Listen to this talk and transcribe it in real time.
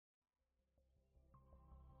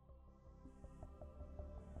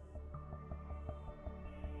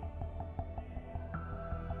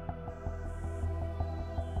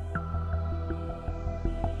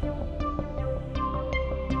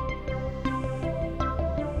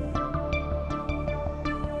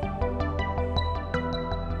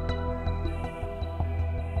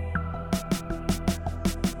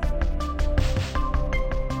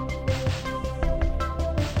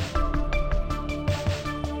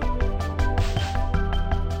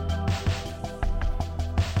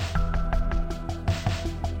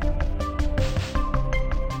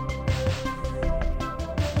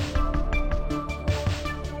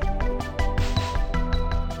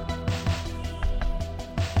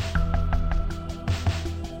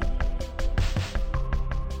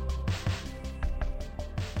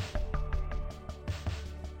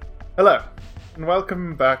Hello, and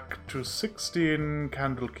welcome back to 16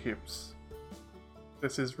 Candlekeeps.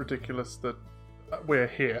 This is ridiculous that we're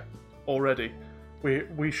here already.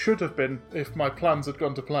 We should have been, if my plans had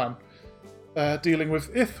gone to plan, dealing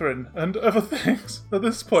with Ithrin and other things at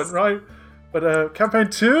this point, right? But campaign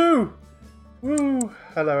 2! Woo!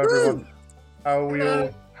 Hello, everyone. How are we all?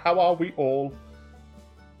 How are we all?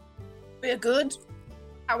 We're good.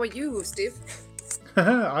 How are you, Steve?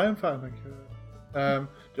 I am fine, thank you.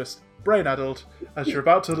 Just brain-addled, as you're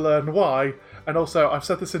about to learn why. And also, I've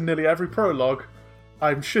said this in nearly every prologue,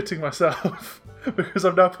 I'm shitting myself because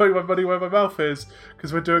I'm now putting my money where my mouth is,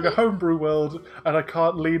 because we're doing a homebrew world, and I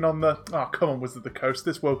can't lean on the... Oh, come on, Wizard of the Coast.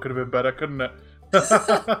 This world could have been better, couldn't it?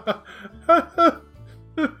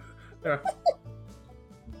 Yeah.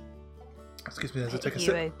 Excuse me, as I take a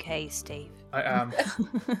sip. Are you okay, Steve? I am.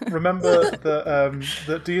 Remember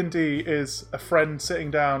that D&D is a friend sitting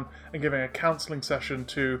down and giving a counselling session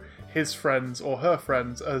to his friends or her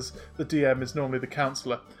friends, as the DM is normally the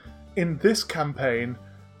counsellor. In this campaign,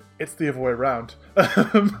 it's the other way around.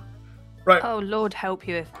 Right. Oh, Lord help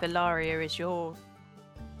you if Bellaria is your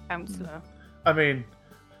counsellor. I mean,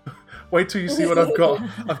 wait till you see what I've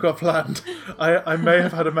got planned. I may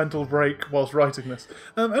have had a mental break whilst writing this.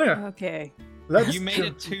 Anyway. Okay. You made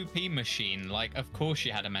a 2p machine, like, of course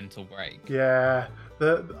you had a mental break. Yeah,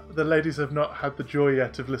 the ladies have not had the joy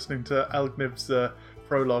yet of listening to Elgniv's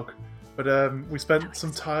prologue, but we spent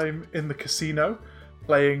some time in the casino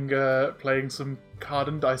playing some card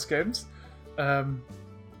and dice games. I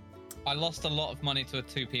lost a lot of money to a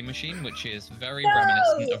 2p machine, which is very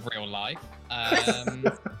reminiscent of real life.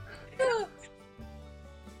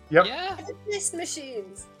 Yep. Yeah. This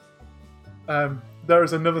machines. There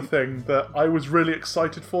is another thing that I was really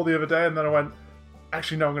excited for the other day, and then I went,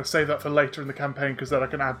 actually no, I'm going to save that for later in the campaign because then I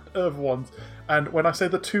can add other ones. And when I say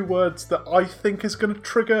the two words that I think is going to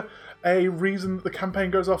trigger a reason that the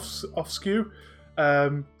campaign goes off skew,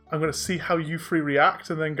 I'm going to see how you three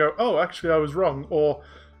react and then go, oh, actually I was wrong, or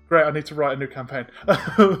great, I need to write a new campaign.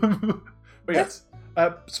 But yes.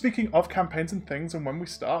 Speaking of campaigns and things and when we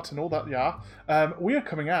start and all that, we are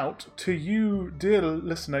coming out to you, dear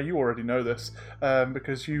listener. You already know this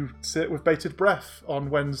because you sit with bated breath on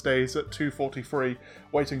Wednesdays at 2:43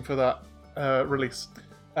 waiting for that release.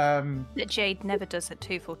 That Jade never does at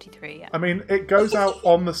 2:43 yet. I mean, it goes out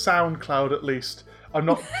on the SoundCloud at least. I'm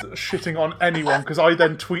not shitting on anyone because I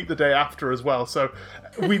then tweet the day after as well. So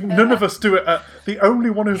none of us do it. The only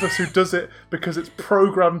one of us who does it because it's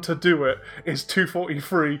programmed to do it is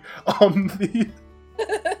 2:43 on the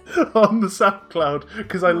SoundCloud,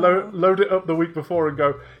 because I load it up the week before and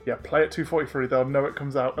go, yeah, play at 2:43. They'll know it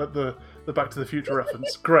comes out at the Back to the Future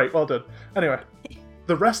reference. Great, well done. Anyway,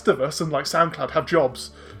 the rest of us, unlike SoundCloud, have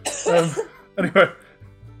jobs. Anyway.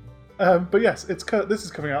 But yes, this is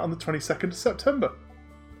coming out on the 22nd of September.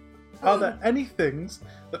 Are there any things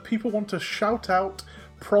that people want to shout out,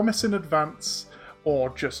 promise in advance, or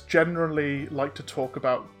just generally like to talk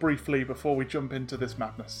about briefly before we jump into this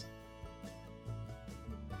madness?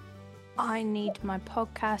 I need my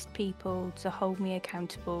podcast people to hold me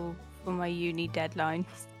accountable for my uni deadline.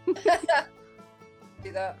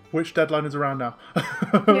 Do that. Which deadline is around now?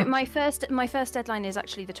 My first deadline is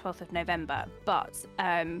actually the 12th of November, but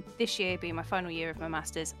this year being my final year of my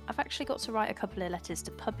masters, I've actually got to write a couple of letters to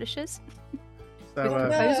publishers So, with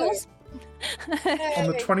proposals. on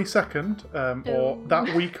the 22nd, or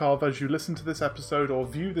that week of, as you listen to this episode or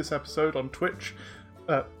view this episode on Twitch,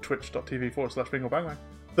 twitch.tv/BingleBangBang,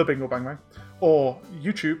 the Bingle Bang Bang, or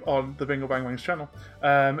YouTube on the Bingle Bang Bang's channel,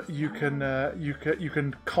 you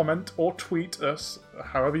can comment or tweet us,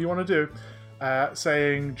 however you want to do,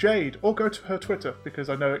 saying Jade, or go to her Twitter, because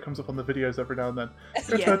I know it comes up on the videos every now and then.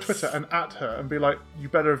 Go to her Twitter and at her and be like, you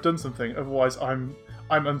better have done something, otherwise I'm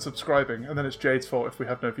unsubscribing, and then it's Jade's fault if we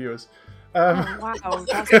have no viewers. Oh, wow,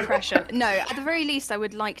 that's the pressure. No, at the very least, I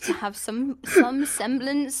would like to have some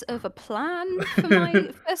semblance of a plan for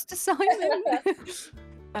my first assignment.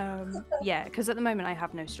 Yeah, because at the moment I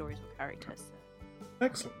have no stories or characters.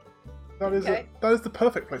 Excellent. That is the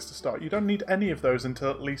perfect place to start. You don't need any of those until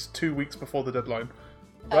at least 2 weeks before the deadline,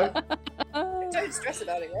 right? Don't stress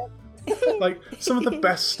about it yet. Like, some of the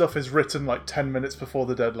best stuff is written like 10 minutes before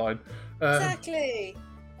the deadline. Exactly.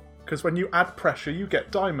 Because when you add pressure, you get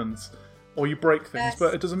diamonds. Or you break things, Yes.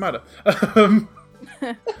 but it doesn't matter.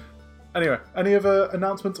 Anyway, any other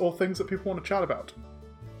announcements or things that people want to chat about?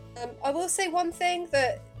 I will say one thing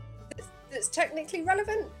that's technically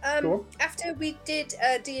relevant. Go on. After we did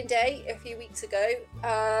D&D a few weeks ago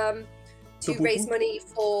to raise money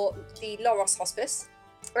for the Loros Hospice,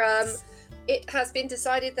 it has been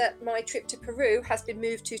decided that my trip to Peru has been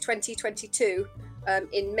moved to 2022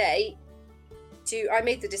 in May. I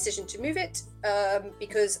made the decision to move it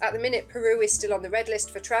because at the minute Peru is still on the red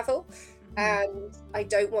list for travel, and I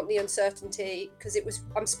don't want the uncertainty because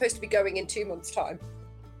I'm supposed to be going in 2 months' time.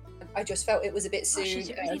 I just felt it was a bit soon. Gosh, is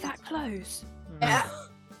it really that close? Yeah.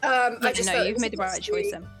 I just felt you've made the right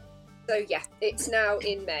choice then. So yeah, it's now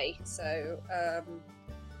in May. So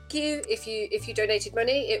thank you if you donated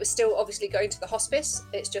money. It was still obviously going to the hospice.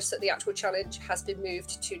 It's just that the actual challenge has been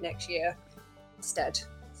moved to next year instead.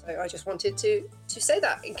 So I just wanted to say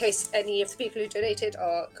that in case any of the people who donated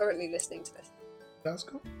are currently listening to this. That's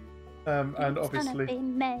cool. And obviously,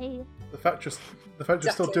 May. the fact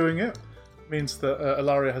you're still doing it means that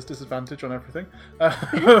Ilaria has disadvantage on everything.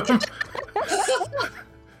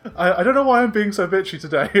 I don't know why I'm being so bitchy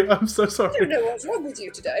today. I'm so sorry. I don't know what's wrong with you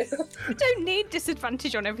today. I don't need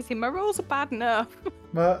disadvantage on everything. My rolls are bad enough.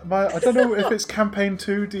 I don't know if it's campaign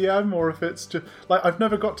 2 DM or if it's just like I've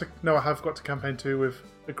never got to. No, I have got to campaign 2 with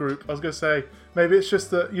a group. I was going to say maybe it's just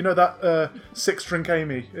that that 6-drink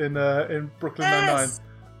Amy in Brooklyn Nine-Nine.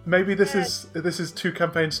 Maybe this is 2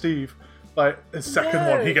 campaign Steve. Like his second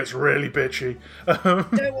one, he gets really bitchy. I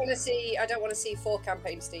don't want to see 4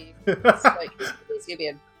 campaign Steve. It's like, he's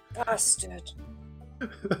Gideon. Bastard.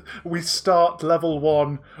 We start level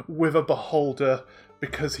 1 with a beholder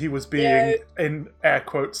because he was being, in air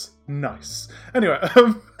quotes, nice. Anyway.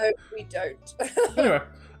 No, we don't. Anyway.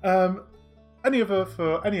 Any other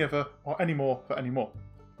for any other, or any more for any more?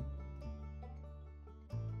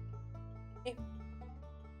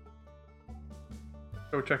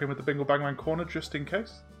 Shall we check in with the Bingle Bangman corner just in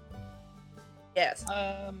case? Yes.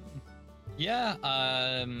 Yeah.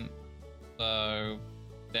 So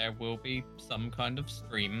there will be some kind of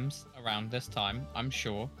streams around this time, I'm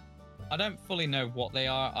sure. I don't fully know what they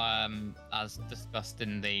are, as discussed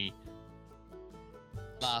in the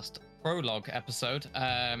last prologue episode.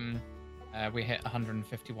 We hit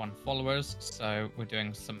 151 followers, so we're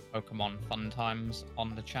doing some Pokemon fun times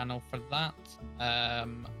on the channel for that. But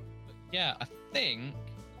yeah, I think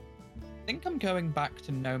I'm going back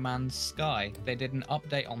to No Man's Sky. They did an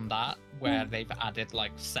update on that where they've added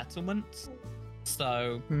like settlements.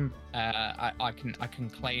 So I can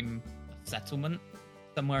claim a settlement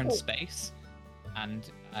somewhere in space, and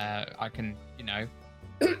I can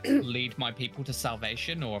lead my people to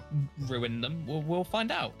salvation or ruin them. We'll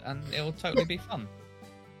find out, and it'll totally be fun.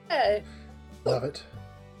 Hey. Love it.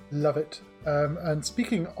 And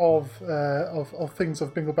speaking of things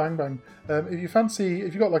of Bingle Bang Bang, if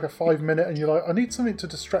you've got like a 5 minute and you're like, I need something to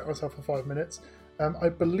distract myself for 5 minutes, I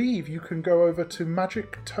believe you can go over to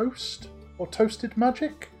Magic Toast or Toasted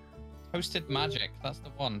Magic. Toasted Magic, that's the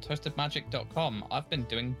one. Toastedmagic.com. I've been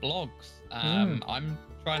doing blogs. I'm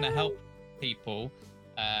trying to help people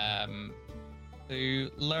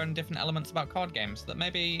to learn different elements about card games. That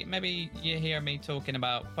maybe you hear me talking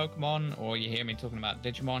about Pokemon or you hear me talking about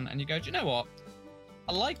Digimon, and you go, do you know what?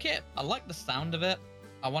 I like it. I like the sound of it.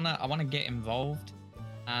 I wanna get involved,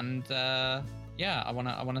 and yeah, I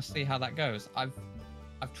wanna see how that goes. I've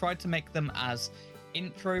tried to make them as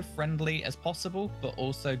intro friendly as possible, but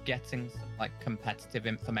also getting some like competitive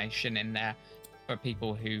information in there for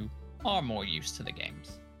people who are more used to the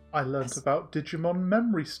games. I learnt about Digimon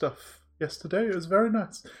memory stuff yesterday. It was very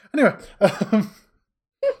nice. Anyway,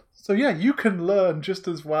 so yeah, you can learn just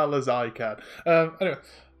as well as I can. Anyway,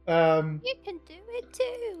 you can do it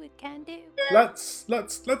too. We can do it. Let's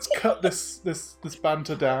cut this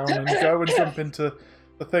banter down and go and jump into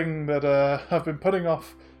the thing that I've been putting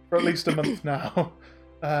off for at least a month now.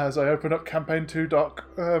 As I open up campaign 2 doc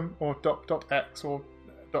or doc.x or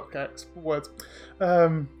docx words,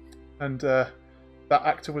 and that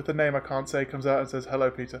actor with the name I can't say comes out and says,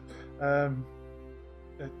 "Hello, Peter."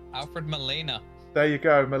 Alfred Molina. There you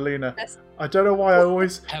go, Molina. Yes. I don't know why I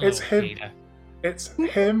always. Hello, it's him. Peter. It's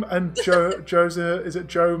him and Joseph. Is it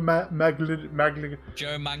Joe Magli?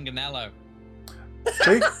 Joe Manganiello.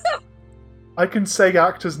 See, I can say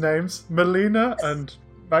actors' names. Molina and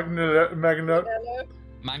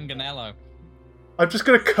Manganiello. I'm just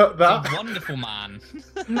going to cut that. He's a wonderful man.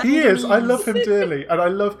 He is. I love him dearly, and I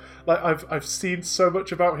love I've seen so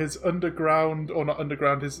much about his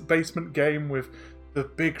his basement game with the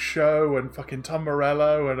Big Show and fucking Tom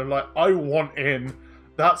Morello, and I'm like, I want in.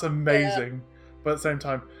 That's amazing. Yeah. But at the same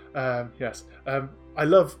time, yes, I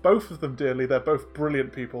love both of them dearly. They're both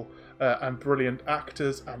brilliant people and brilliant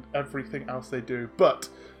actors and everything else they do. But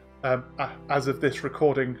as of this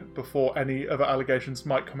recording, before any other allegations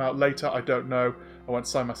might come out later, I don't know. I won't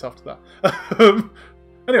sign myself to that.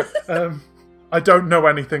 Anyway, I don't know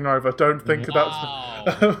anything over. Don't think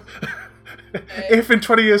wow. If in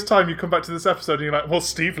 20 years' time you come back to this episode and you're like, well,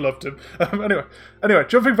 Steve loved him. Anyway,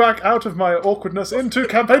 jumping back out of my awkwardness into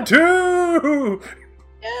campaign 2!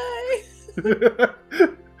 Yay!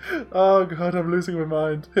 Oh god, I'm losing my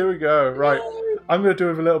mind. Here we go. Right. No. I'm going to do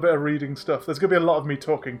a little bit of reading stuff. There's going to be a lot of me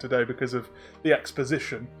talking today because of the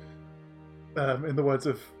exposition. In the words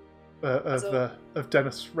of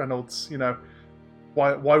Dennis Reynolds,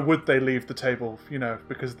 why would they leave the table?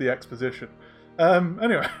 Because of the exposition.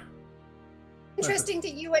 Anyway. Interesting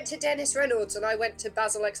that you went to Dennis Reynolds and I went to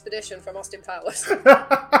Basil Expedition from Austin Powers.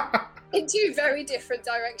 In two very different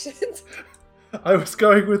directions. I was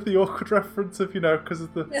going with the awkward reference of because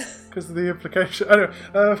of the implication. Anyway,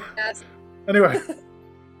 Yes. Anyway,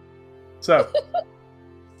 so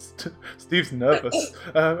Steve's nervous.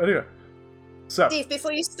 Anyway, so Steve,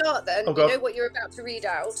 before you start, then Oh, you God. know what you're about to read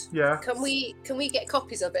out. yeah. Can we get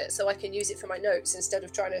copies of it so I can use it for my notes instead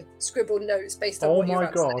of trying to scribble notes based on Oh what you're my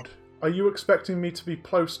about to say? god. Are you expecting me to be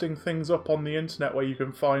posting things up on the internet where you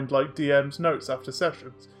can find like DM's notes after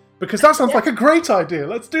sessions? Because that sounds like a great idea.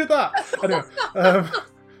 Let's do that. Anyway,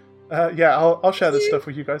 yeah, I'll share this stuff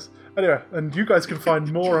with you guys. Anyway, and you guys can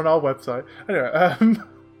find more on our website.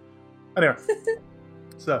 Anyway,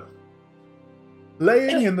 so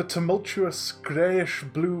laying in the tumultuous greyish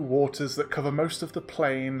blue waters that cover most of the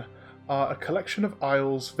plain are a collection of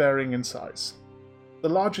isles varying in size. The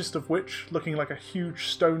largest of which, looking like a huge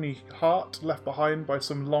stony heart left behind by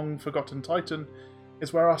some long-forgotten titan,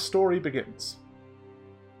 is where our story begins.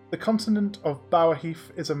 The continent of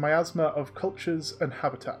Bowerheath is a miasma of cultures and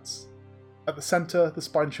habitats. At the centre, the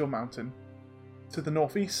Spineshield Mountain. To the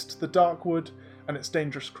northeast, the Darkwood and its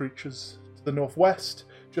dangerous creatures. To the northwest,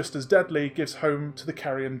 just as deadly, gives home to the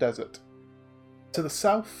Carrion Desert. To the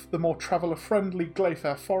south, the more traveller-friendly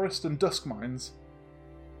Glayfair Forest and Dusk Mines,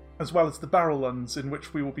 as well as the Barrowlands in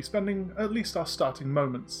which we will be spending at least our starting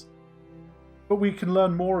moments. But we can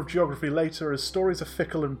learn more of geography later as stories are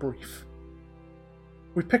fickle and brief.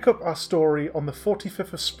 We pick up our story on the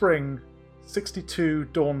 45th of spring, 62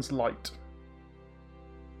 Dawn's Light.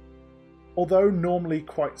 Although normally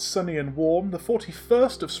quite sunny and warm, the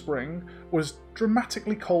 41st of spring was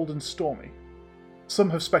dramatically cold and stormy. Some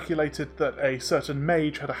have speculated that a certain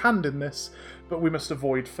mage had a hand in this, but we must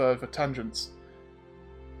avoid further tangents.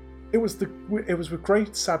 It was with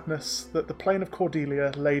great sadness that the plain of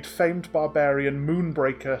Cordelia laid famed barbarian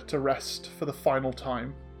Moonbreaker to rest for the final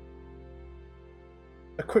time.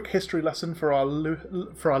 A quick history lesson for our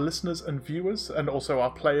listeners and viewers, and also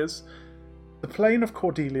our players. The Plain of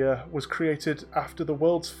Cordelia was created after the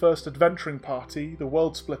world's first adventuring party, the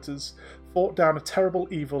World Splitters, fought down a terrible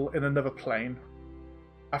evil in another plane.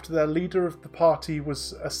 After their leader of the party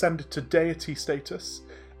was ascended to deity status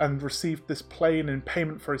and received this plane in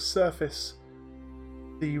payment for his service,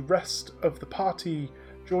 the rest of the party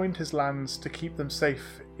joined his lands to keep them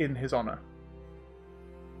safe in his honour.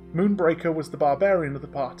 Moonbreaker was the barbarian of the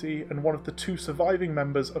party and one of the two surviving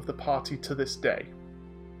members of the party to this day.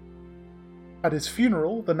 At his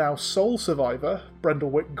funeral, the now sole survivor,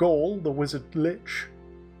 Brendlewick Gall, the wizard lich,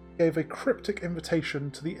 gave a cryptic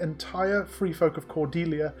invitation to the entire free folk of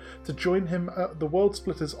Cordelia to join him at the World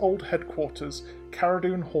Splitters' old headquarters,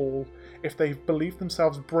 Caradoon Hall, if they believed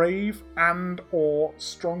themselves brave and or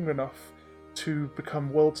strong enough to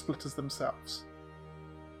become World Splitters themselves.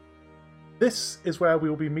 This is where we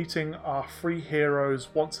will be meeting our free heroes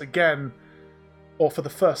once again, or for the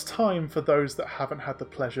first time for those that haven't had the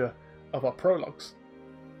pleasure of our prologues.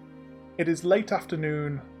 It is late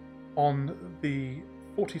afternoon on the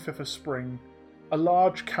 45th of spring. A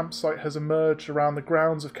large campsite has emerged around the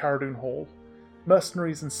grounds of Caradoon Hall.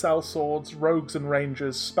 Mercenaries and sellswords, rogues and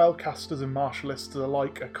rangers, spellcasters and martialists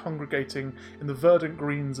alike are congregating in the verdant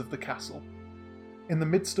greens of the castle. In the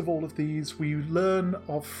midst of all of these, we learn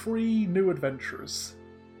of 3 new adventurers.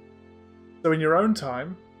 So in your own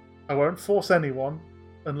time, I won't force anyone,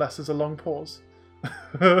 unless there's a long pause.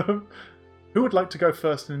 Who would like to go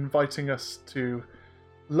first in inviting us to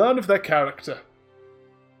learn of their character?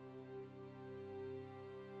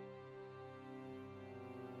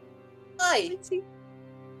 Hi,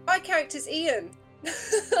 my character's Ian.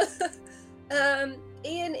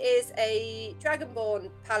 Ian is a Dragonborn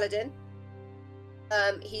paladin.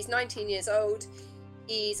 He's 19 years old.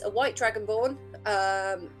 He's a white Dragonborn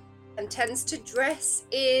and tends to dress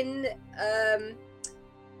in.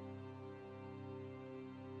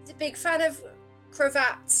 He's a big fan of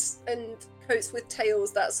cravats and coats with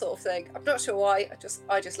tails, that sort of thing. I'm not sure why.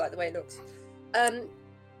 I just like the way it looks.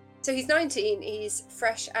 So he's 19. He's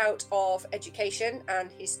fresh out of education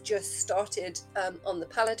and he's just started on the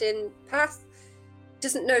paladin path.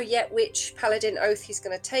 doesn't know yet which paladin oath he's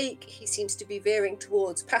going to take. He seems to be veering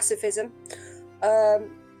towards pacifism.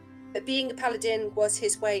 But being a paladin was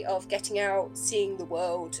his way of getting out, seeing the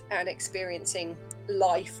world, and experiencing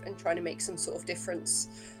life and trying to make some sort of difference.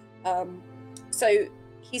 So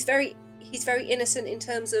he's very innocent in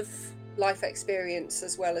terms of life experience,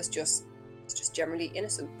 as well as just generally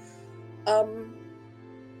innocent.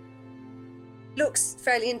 Looks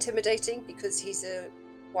fairly intimidating because he's a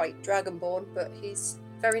white dragonborn, but he's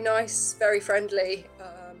very nice, very friendly,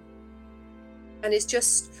 and is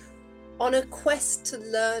just on a quest to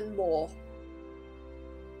learn more.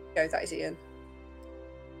 Go, that is Ian.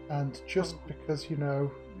 And just because, you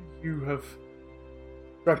know, you have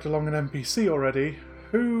dragged along an NPC already,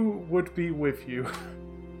 who would be with you?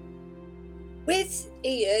 With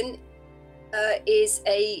Ian is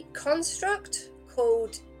a construct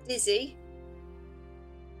called Dizzy.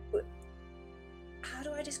 How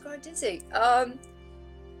do I describe Dizzy?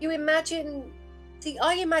 You imagine... See,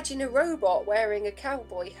 I imagine a robot wearing a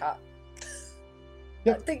cowboy hat.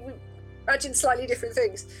 Yep. I think we imagine slightly different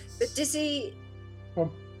things. But Dizzy,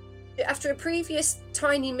 after a previous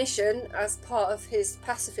tiny mission as part of his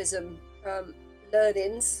pacifism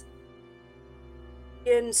learnings,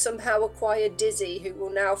 Ian somehow acquired Dizzy, who will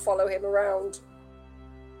now follow him around.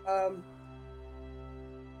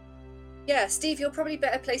 Yeah, Steve, you're probably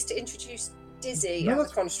better placed to introduce Dizzy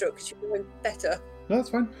as a construct because you're doing better. No, that's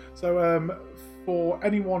fine. So, for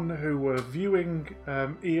anyone who were viewing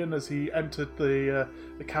Ian as he entered the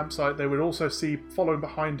campsite, they would also see, following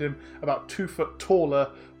behind him, about 2 foot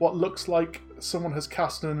taller, what looks like someone has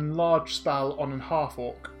cast an enlarged spell on a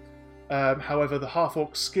half-orc. However, the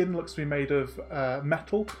half-orc's skin looks to be made of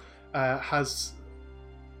metal, has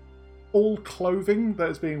all clothing that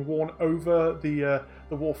is being worn over the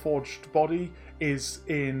Warforged body is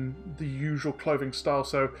in the usual clothing style,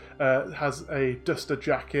 so has a duster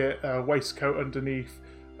jacket, a waistcoat underneath,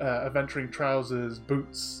 adventuring trousers,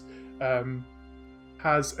 boots,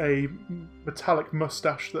 has a metallic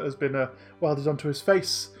mustache that has been welded onto his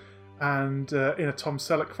face, and in a Tom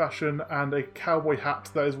Selleck fashion, and a cowboy hat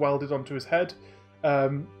that is welded onto his head.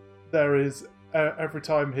 There is, every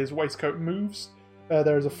time his waistcoat moves,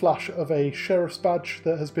 there is a flash of a sheriff's badge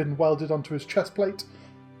that has been welded onto his chest plate,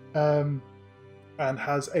 and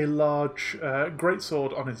has a large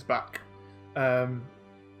greatsword on his back. For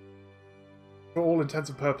all intents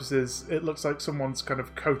and purposes, it looks like someone's kind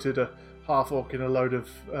of coated a half-orc in a load of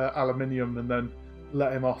aluminium and then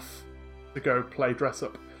let him off to go play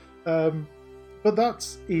dress-up. But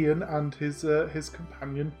that's Ian and his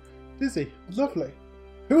companion, Dizzy. Lovely.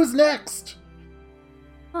 Who's next?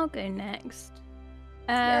 I'll go next.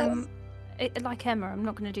 Yes. Like Emma, I'm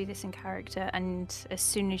not going to do this in character, and as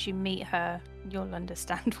soon as you meet her, you'll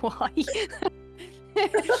understand why.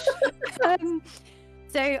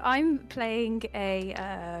 So I'm playing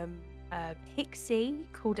a pixie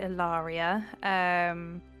called Ilaria.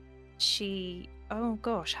 Oh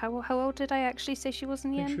gosh, how old did I actually say she was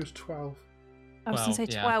in the I think end? she was 12. I was going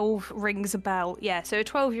to say 12 rings a bell. Yeah, so a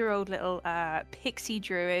 12-year-old little pixie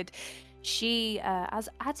druid. She, as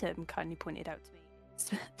Adam kindly pointed out to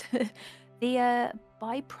me, the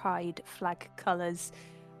bi-pride flag colours.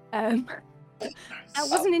 That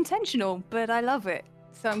wasn't intentional, but I love it,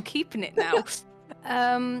 so I'm keeping it now.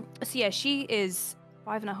 So yeah, she is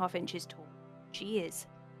 5.5 inches tall. She is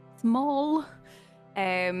small.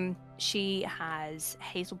 She has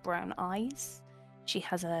hazel brown eyes. She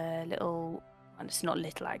has a little... It's not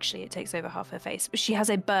little, actually. It takes over half her face. But she has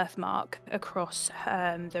a birthmark across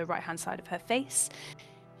the right-hand side of her face.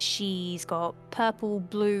 She's got purple,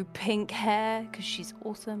 blue, pink hair because she's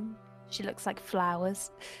awesome. She looks like flowers.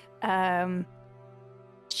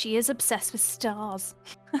 She is obsessed with stars.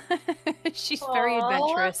 She's very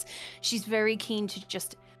adventurous. She's very keen to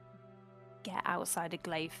just get outside of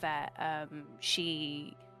Glayfair.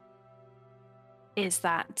 She is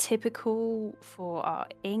that typical for our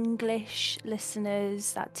English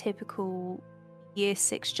listeners, that typical year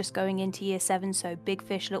 6 just going into year 7, so big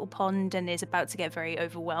fish, little pond, and is about to get very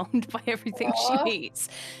overwhelmed by everything she meets.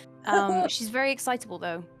 She's very excitable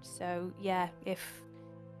though, so yeah, if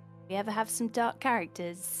we ever have some dark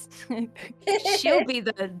characters, she'll be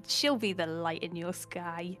the light in your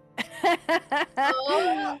sky.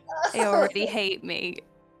 They already hate me.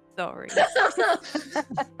 Sorry.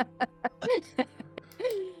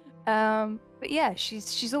 But yeah,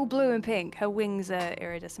 she's all blue and pink. Her wings are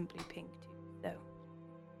iridescently pink too. So.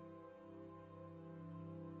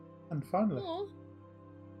 And finally,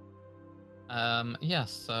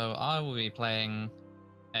 Yes, so I will be playing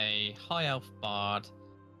a high elf bard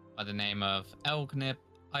by the name of Elgnib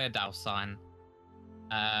Iadalsine.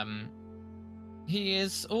 He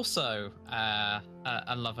is also a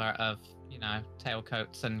lover of,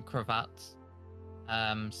 tailcoats and cravats.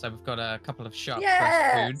 So we've got a couple of sharp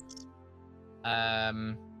Yes! dressed foods.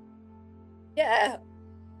 Yeah.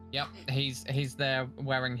 Yep, he's there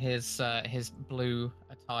wearing his blue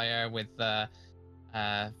attire with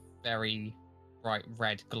very bright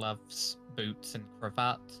red gloves, boots, and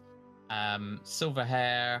cravat. Silver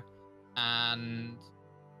hair, and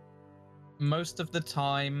most of the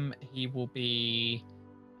time he will be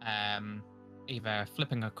either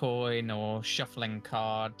flipping a coin or shuffling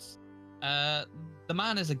cards. The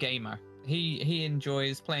man is a gamer. He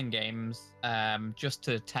enjoys playing games just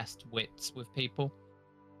to test wits with people.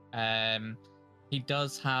 He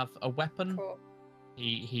does have a weapon. Cool.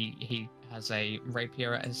 He has a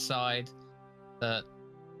rapier at his side. That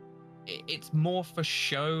it's more for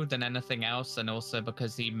show than anything else, and also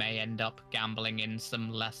because he may end up gambling in some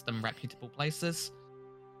less than reputable places.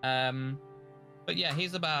 But yeah,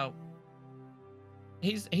 he's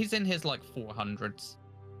in his like 400s.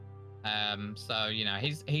 So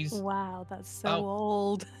he's Wow, that's so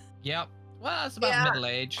old. Yep. Well, it's about middle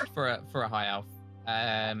aged for a high elf.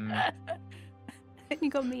 You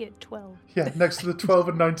got me at 12. Yeah, next to the 12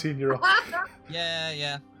 and 19-year-old.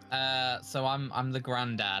 Yeah. So I'm the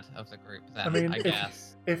granddad of the group then, I mean,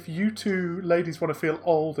 guess. If you two ladies want to feel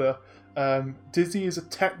older, Dizzy is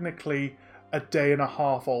Yeah. a day and a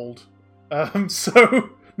half old. So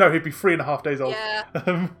no, he'd be 3.5 days old.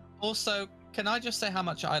 Yeah. Also, can I just say how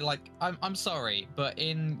much I like? I'm sorry, but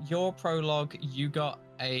in your prologue, you got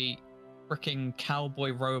a freaking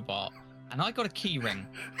cowboy robot, and I got a keyring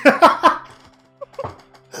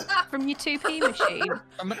From your 2p machine.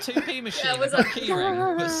 from a 2p machine. Yeah, I was got a it-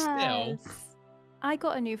 keyring, but still. Yes. I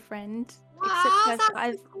got a new friend. Wow, Except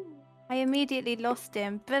that's so cool. I immediately lost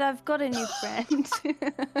him, but I've got a new friend.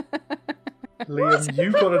 Liam,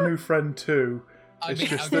 you've got a new friend too. I It's mean,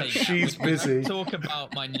 just okay, that she's we don't busy. Talk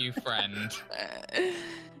about my new friend.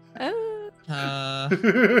 Oh,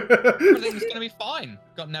 Everything's gonna be fine.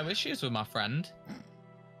 Got no issues with my friend.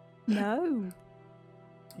 no.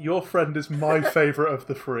 Your friend is my favourite of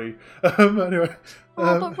the three. Anyway.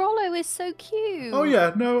 Oh, but Rollo is so cute. Oh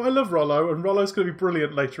yeah, no, I love Rollo, and Rollo's going to be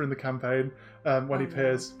brilliant later in the campaign when he Oh, no.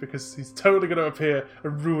 appears, because he's totally going to appear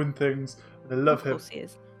and ruin things. And I love Of him course he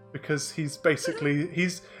is. because he's basically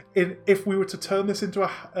if we were to turn this into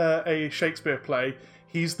a Shakespeare play,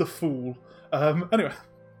 he's the fool. Anyway.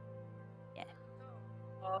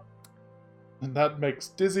 Aw. And that makes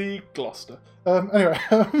Dizzy Gloucester. Anyway.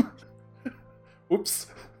 Whoops.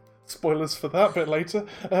 Spoilers for that bit later.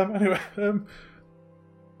 Anyway.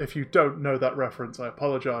 If you don't know that reference, I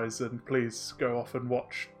apologise, and please go off and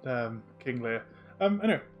watch King Lear.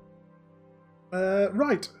 Anyway.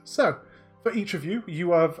 Right, so, for each of you,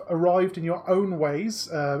 you have arrived in your own ways.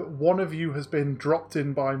 One of you has been dropped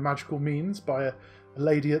in by magical means by a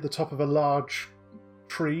lady at the top of a large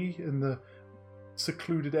tree in the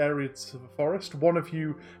secluded areas of a forest. One of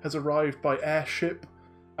you has arrived by airship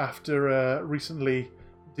after recently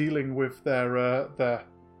dealing with their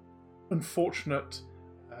unfortunate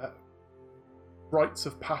rites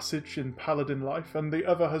of passage in paladin life, and the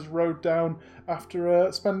other has rode down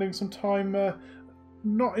after spending some time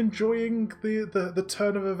not enjoying the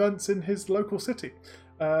turn of events in his local city.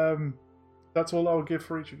 That's all I'll give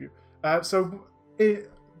for each of you.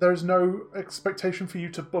 There's no expectation for you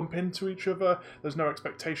to bump into each other. There's no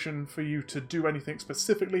expectation for you to do anything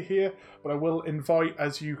specifically here, but I will invite,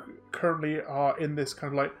 as you currently are in this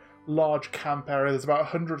kind of like large camp area, there's about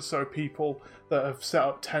 100 or so people that have set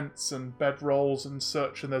up tents and bedrolls and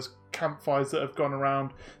such, and there's campfires that have gone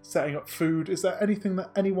around setting up food. Is there anything that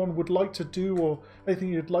anyone would like to do, or anything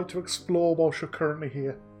you'd like to explore whilst you're currently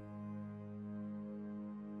here?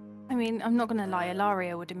 I mean, I'm not going to lie,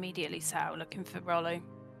 Ilaria would immediately set out looking for Rollo.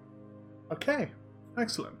 Okay,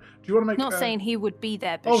 excellent. Do you want to make... Not saying he would be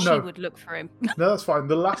there, but Oh, she no. would look for him. No, that's fine.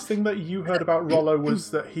 The last thing that you heard about Rollo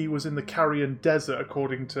was that he was in the Carrion Desert,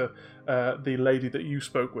 according to the lady that you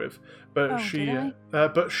spoke with. But Oh,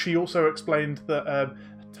 did she also explained that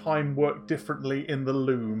time worked differently in the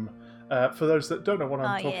Loom. For those that don't know what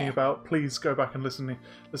I'm talking yeah. about, please go back and listen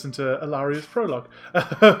to Ilaria's prologue.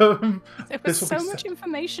 There This was will so be much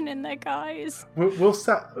information in there, guys. We'll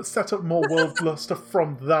set up more world stuff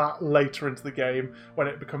from that later into the game when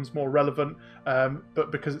it becomes more relevant.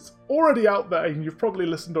 But because it's already out there and you've probably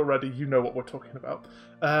listened already, you know what we're talking about.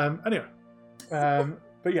 Anyway,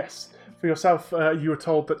 but yes, for yourself, you were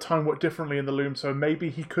told that time worked differently in the Loom, so maybe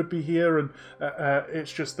he could be here, and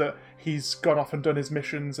it's just that he's gone off and done his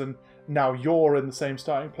missions, and now you're in the same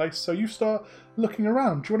starting place, so you start looking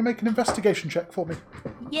around. Do you want to make an investigation check for me?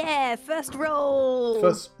 Yeah, first roll.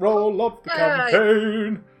 First roll of the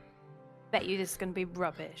campaign. Bet you this is going to be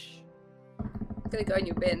rubbish. I'm gonna go in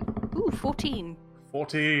your bin. Ooh, 14.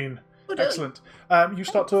 14. Well done. Excellent. You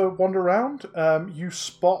start to wander around. You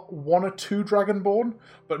spot 1 or 2 Dragonborn,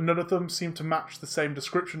 but none of them seem to match the same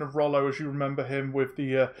description of Rollo as you remember him, with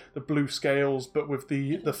the blue scales, but with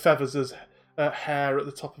the feathers as hair at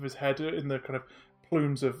the top of his head in the kind of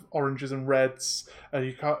plumes of oranges and reds.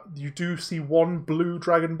 You do see 1 blue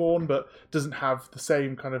Dragonborn, but doesn't have the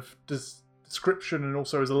same kind of description, and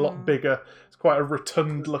also is a lot bigger. It's quite a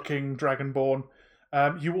rotund-looking Dragonborn.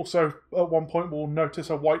 You also, at one point, will notice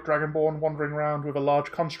a white Dragonborn wandering around with a large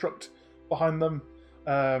construct behind them,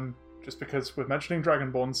 just because we're mentioning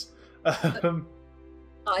Dragonborns. Hi.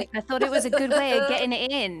 I thought it was a good way of getting it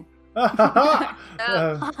in. It's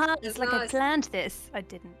like I planned this. I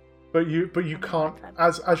didn't. But you can't,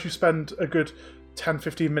 as you spend a good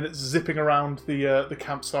 10-15 minutes zipping around the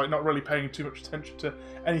campsite, not really paying too much attention to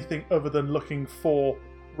anything other than looking for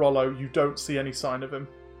Rollo, you don't see any sign of him.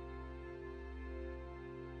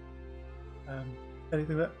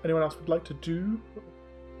 Anything that anyone else would like to do?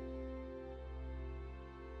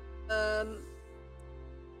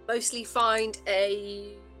 Mostly find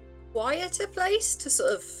a quieter place to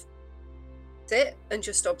sort of sit and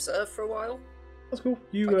just observe for a while. That's cool.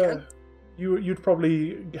 Okay. You'd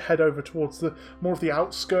probably head over towards the more of the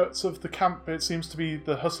outskirts of the camp. It seems to be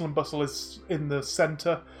the hustle and bustle is in the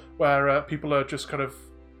centre, where people are just kind of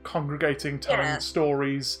congregating, telling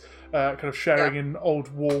stories, kind of sharing in old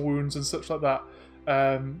war wounds and such like that.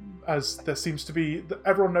 As there seems to be,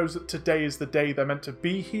 everyone knows that today is the day they're meant to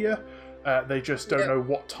be here. They just don't know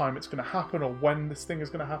what time it's going to happen or when this thing is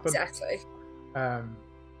going to happen. Exactly.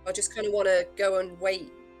 I just kind of want to go and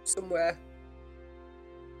wait somewhere.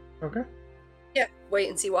 Okay. Yeah, wait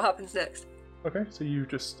and see what happens next. Okay, so you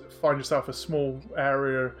just find yourself a small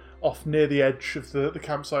area off near the edge of the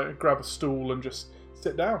campsite and grab a stool and just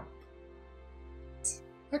sit down.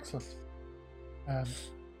 Excellent.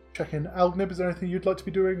 Check in. Algnib, is there anything you'd like to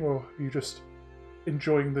be doing, or are you just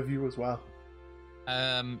enjoying the view as well?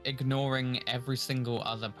 Ignoring every single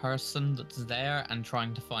other person that's there and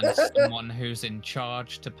trying to find someone who's in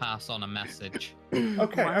charge to pass on a message.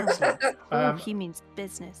 Okay, excellent. He means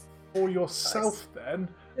business. For yourself, then,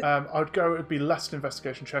 I'd go, it'd be less an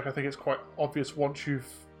investigation check. I think it's quite obvious once you've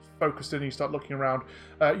focused in and you start looking around.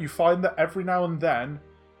 You find that every now and then,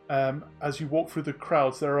 as you walk through the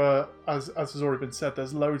crowds, there are, as has already been said,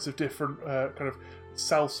 there's loads of different kind of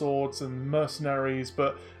sellswords and mercenaries,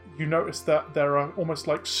 but you notice that there are almost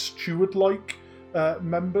like steward-like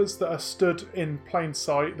members that are stood in plain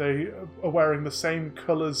sight. They are wearing the same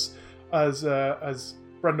colours as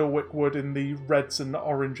Brendlewick would, in the reds and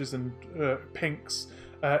oranges and pinks,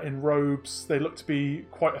 in robes. They look to be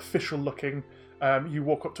quite official looking. You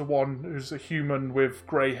walk up to one who's a human with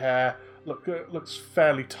grey hair, looks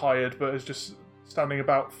fairly tired, but is just standing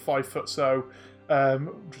about 5 foot so,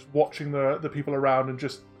 just watching the people around and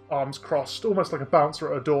just arms crossed, almost like a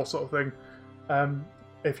bouncer at a door sort of thing.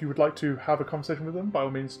 If you would like to have a conversation with them, by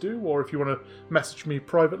all means do, or if you want to message me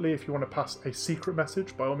privately, if you want to pass a secret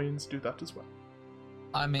message, by all means do that as well.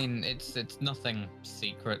 I mean, it's nothing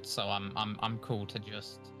secret, so I'm cool to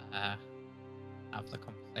just have the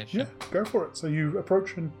conversation. Yeah, go for it. So you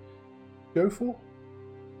approach and go for.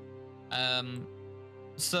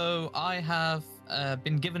 So I have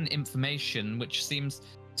been given information which seems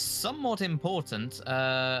somewhat important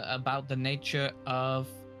about the nature of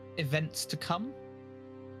events to come.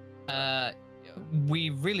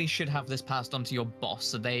 We really should have this passed on to your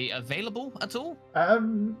boss. Are they available at all?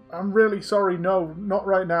 I'm really sorry. No, not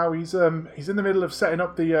right now. He's in the middle of setting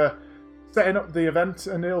up the event,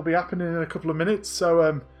 and it'll be happening in a couple of minutes.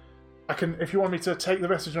 So I can, if you want me to take the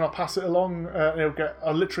message and I'll pass it along.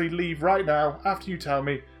 I'll literally leave right now after you tell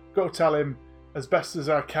me. Go tell him as best as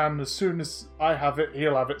I can. As soon as I have it,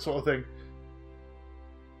 he'll have it, sort of thing.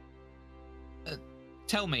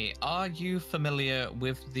 Tell me, are you familiar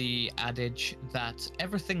with the adage that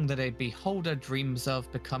everything that a beholder dreams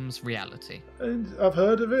of becomes reality? I've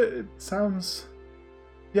heard of it. It sounds...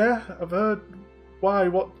 Yeah, I've heard. Why?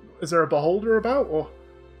 What? Is there a beholder about, or...?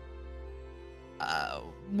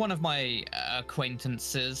 One of my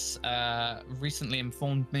acquaintances recently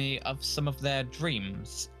informed me of some of their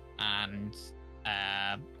dreams, and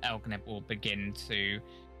Elgnib will begin to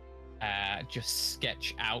just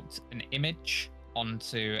sketch out an image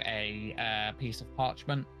onto a piece of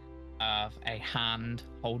parchment of a hand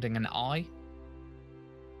holding an eye.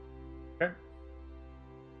 Okay.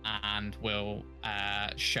 And will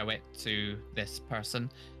show it to this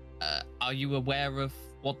person. Are you aware of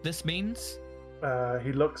what this means?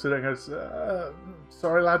 He looks at it and goes,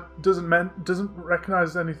 sorry lad, doesn't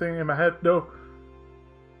recognise anything in my head, no.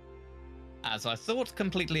 As I thought,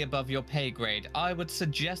 completely above your pay grade, I would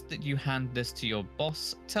suggest that you hand this to your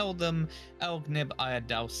boss. Tell them Elgnib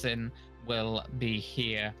Ayadalsin will be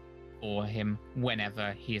here for him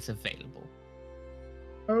whenever he is available.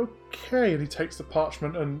 Okay, and he takes the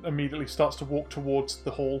parchment and immediately starts to walk towards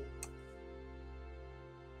the hall.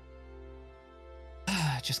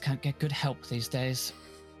 Just can't get good help these days.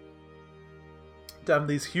 Damn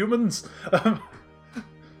these humans.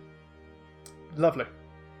 Lovely.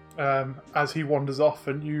 As he wanders off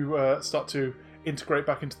and you start to integrate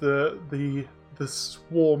back into the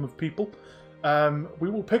swarm of people,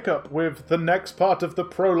 we will pick up with the next part of the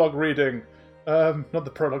prologue reading. Not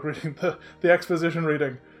the prologue reading, the exposition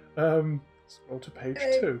reading. Scroll to page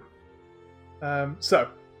 2. So,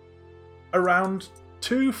 around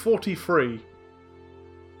 2:43,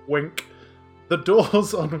 wink, the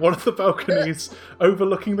doors on one of the balconies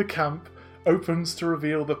overlooking the camp opens to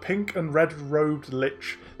reveal the pink and red-robed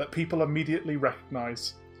Lich that people immediately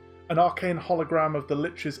recognise. An arcane hologram of the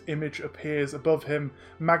Lich's image appears above him,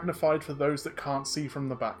 magnified for those that can't see from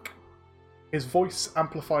the back. His voice,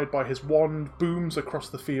 amplified by his wand, booms across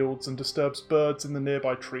the fields and disturbs birds in the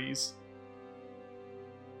nearby trees.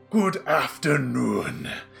 Good afternoon,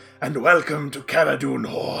 and welcome to Caradun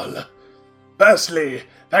Hall. Firstly,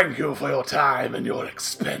 thank you for your time and your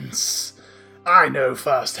expense. I know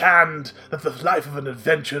firsthand that the life of an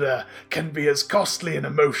adventurer can be as costly in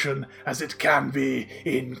emotion as it can be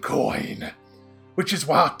in coin, which is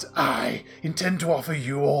what I intend to offer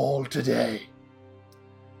you all today.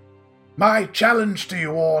 My challenge to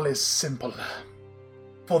you all is simple.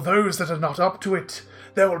 For those that are not up to it,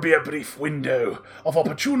 there will be a brief window of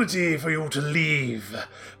opportunity for you to leave.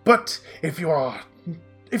 But if you are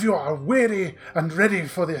weary and ready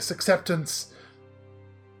for this acceptance,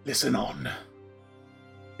 listen on.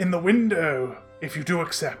 In the window, if you do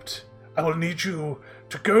accept, I will need you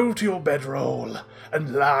to go to your bedroll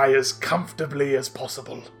and lie as comfortably as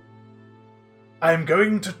possible. I am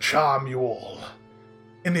going to charm you all.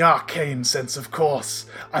 In the arcane sense, of course.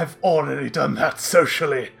 I've already done that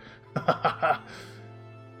socially.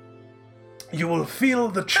 You will feel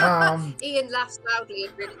the charm. Ian laughs loudly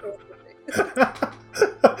and really awkwardly.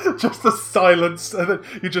 Just the silence, and then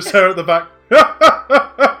you just hear at the back.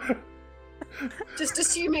 Just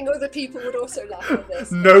assuming other people would also laugh at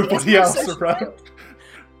this. Nobody Yes, else social around.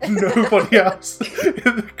 Nobody else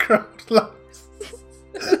in the crowd laughs.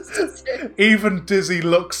 It's just him. Even Dizzy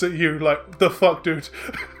looks at you like, the fuck, dude.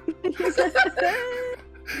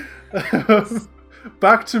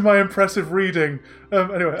 Back to my impressive reading.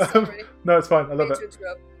 Anyway, Sorry. no, it's fine. I love Need it. to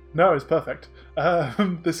interrupt. No, it's perfect.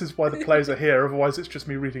 This is why the plays are here, otherwise it's just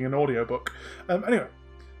me reading an audiobook. Anyway,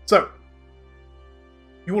 so,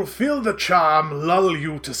 you will feel the charm lull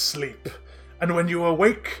you to sleep, and when you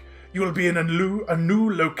awake, you will be in a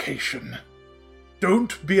new location.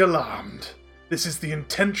 Don't be alarmed. This is the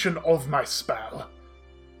intention of my spell.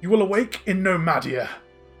 You will awake in Nomadia,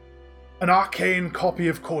 an arcane copy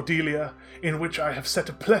of Cordelia, in which I have set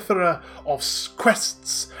a plethora of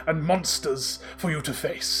quests and monsters for you to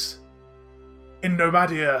face. In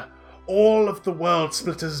Nomadia, all of the World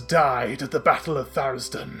Splitters died at the Battle of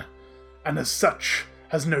Tharisdan, and as such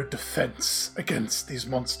has no defense against these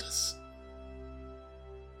monsters.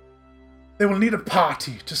 They will need a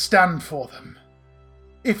party to stand for them.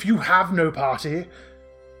 If you have no party,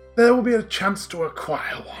 there will be a chance to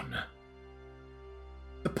acquire one.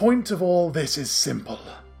 The point of all this is simple.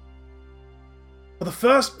 For the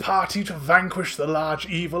first party to vanquish the large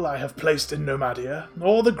evil I have placed in Nomadia,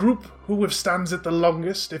 or the group who withstands it the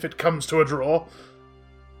longest if it comes to a draw,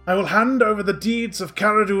 I will hand over the deeds of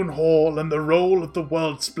Caradun Hall and the role of the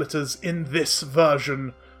World Splitters in this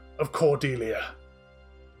version of Cordelia.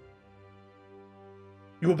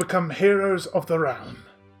 You will become heroes of the realm.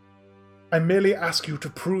 I merely ask you to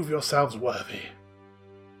prove yourselves worthy.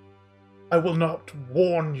 I will not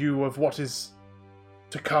warn you of what is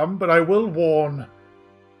to come, but I will warn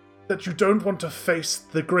that you don't want to face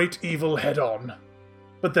the great evil head-on.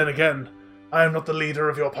 But then again, I am not the leader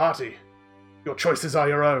of your party. Your choices are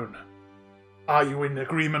your own. Are you in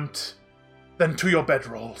agreement? Then to your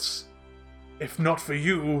bedrolls. If not for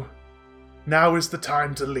you, now is the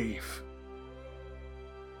time to leave.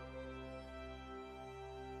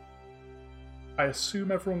 I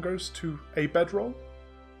assume everyone goes to a bedroll?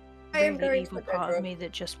 I am Really going evil to the part of bedroom. me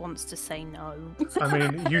that just wants to say no. I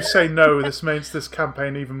mean, you say no, this makes this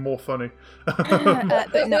campaign even more funny.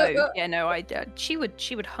 But no, yeah, no. She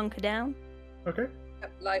would hunker down. Okay.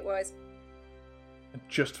 Likewise. And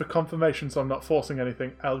just for confirmation, so I'm not forcing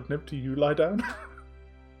anything, Algnib, do you lie down?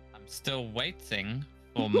 I'm still waiting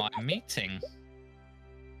for my meeting.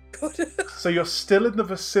 God. So you're still in the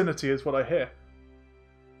vicinity, is what I hear.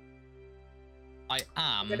 I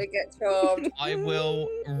am. I'm gonna get charmed. I will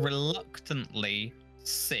reluctantly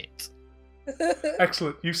sit.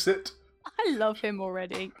 Excellent, you sit. I love him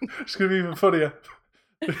already. It's going to be even funnier.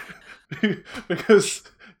 Because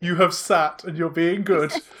you have sat and you're being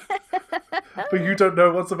good, but you don't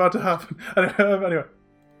know what's about to happen. Anyway.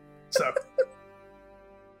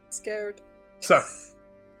 Scared. So,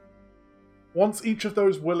 once each of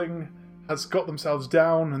those willing has got themselves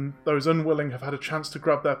down and those unwilling have had a chance to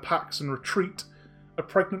grab their packs and retreat, a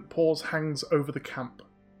pregnant pause hangs over the camp.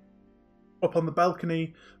 Up on the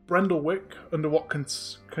balcony, Brendlewick, under what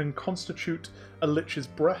can constitute a lich's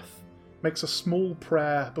breath, makes a small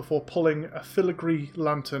prayer before pulling a filigree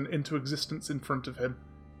lantern into existence in front of him.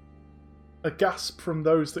 A gasp from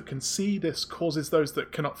those that can see this causes those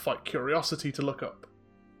that cannot fight curiosity to look up.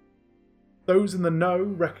 Those in the know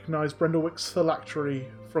recognise Brendlewick's phylactery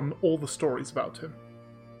from all the stories about him.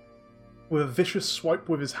 With a vicious swipe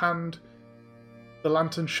with his hand, the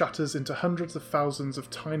lantern shatters into hundreds of thousands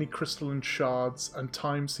of tiny crystalline shards, and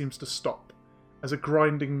time seems to stop as a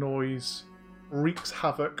grinding noise wreaks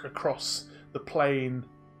havoc across the plain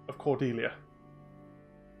of Cordelia.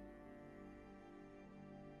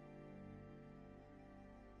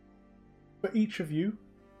 For each of you,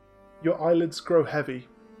 your eyelids grow heavy.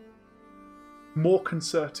 More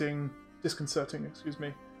disconcerting,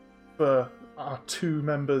 for our two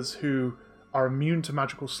members who are immune to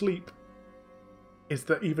magical sleep, is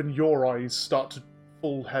that even your eyes start to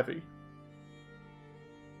fall heavy.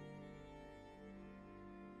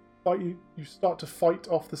 But you start to fight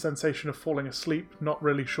off the sensation of falling asleep, not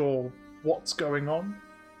really sure what's going on.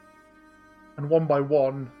 And one by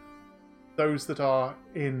one, those that are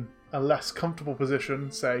in a less comfortable position,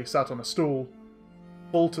 say sat on a stool,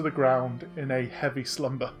 fall to the ground in a heavy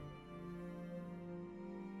slumber.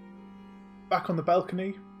 Back on the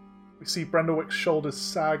balcony, we see Brendlewick's shoulders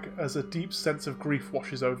sag as a deep sense of grief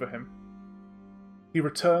washes over him. He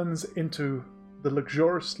returns into the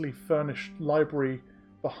luxuriously furnished library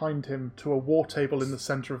behind him to a war table in the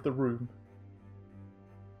centre of the room.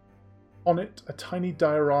 On it, a tiny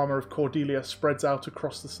diorama of Cordelia spreads out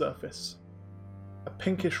across the surface. A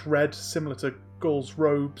pinkish red, similar to Gull's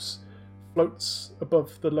robes, floats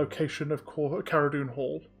above the location of Caradoon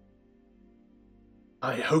Hall.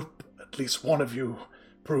 "I hope at least one of you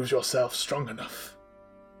proves yourself strong enough,"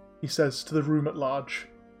 he says to the room at large.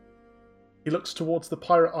 He looks towards the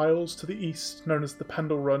Pirate Isles to the east, known as the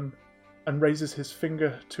Pendle Run, and raises his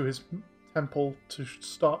finger to his temple to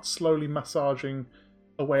start slowly massaging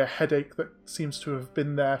away a headache that seems to have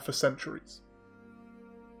been there for centuries.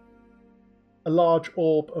 A large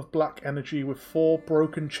orb of black energy with 4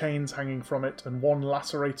 broken chains hanging from it and one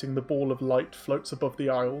lacerating the ball of light floats above the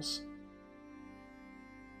Isles.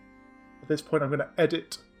 At this point I'm going to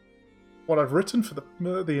edit what I've written for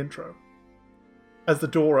the intro. As the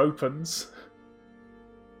door opens,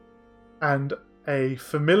 and a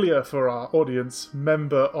familiar for our audience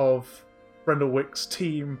member of Brendlewick's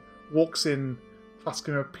team walks in,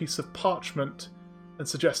 clasping a piece of parchment and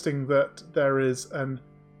suggesting that there is an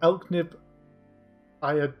Algnib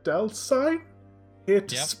Ayadelsai here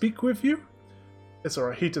to speak with you. It's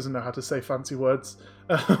alright, he doesn't know how to say fancy words.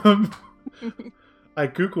 I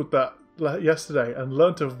googled that yesterday and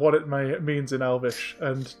learnt of what it means in Elvish,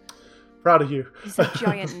 and proud of you. He's a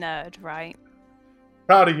giant nerd, right?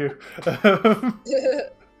 Proud of you.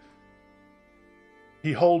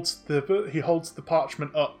 He holds the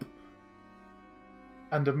parchment up,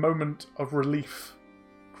 and a moment of relief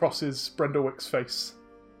crosses Brendlewick's face.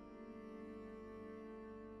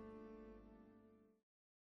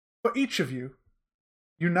 For each of you,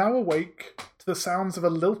 you now awake to the sounds of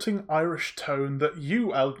a lilting Irish tone that you,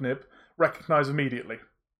 Algnib, recognise immediately.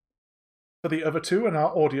 For the other two and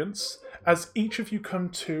our audience, as each of you come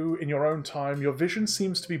to in your own time, your vision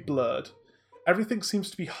seems to be blurred. Everything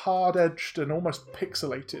seems to be hard-edged and almost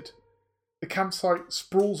pixelated. The campsite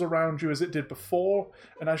sprawls around you as it did before,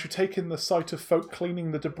 and as you take in the sight of folk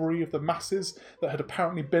cleaning the debris of the masses that had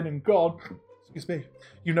apparently been and gone,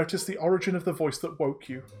 you notice the origin of the voice that woke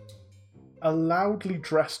you. A loudly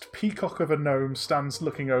dressed peacock of a gnome stands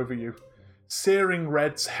looking over you. Searing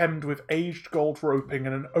reds hemmed with aged gold roping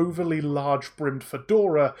and an overly large-brimmed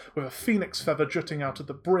fedora with a phoenix feather jutting out at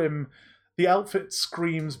the brim, the outfit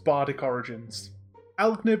screams bardic origins.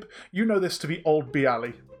 Algnib, you know this to be Old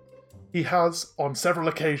Bialy. He has, on several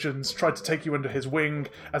occasions, tried to take you under his wing,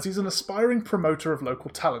 as he's an aspiring promoter of local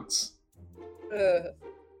talents.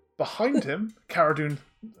 Behind him, Cara Dune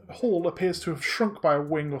Hall appears to have shrunk by a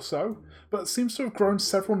wing or so, but seems to have grown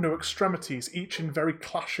several new extremities, each in very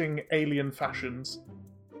clashing alien fashions.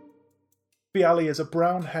 Bialy is a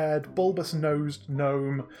brown-haired, bulbous-nosed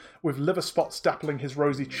gnome with liver spots dappling his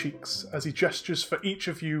rosy cheeks as he gestures for each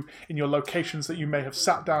of you in your locations that you may have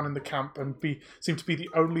sat down in the camp and seem to be the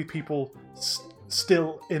only people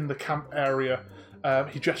still in the camp area.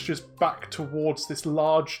 He gestures back towards this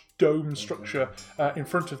large dome structure in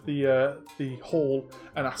front of the hall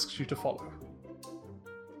and asks you to follow.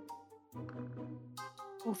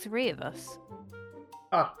 All three of us.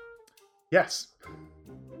 Ah, yes.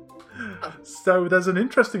 So there's an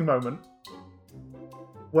interesting moment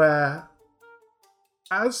where,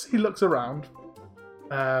 as he looks around,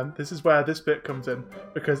 this is where this bit comes in,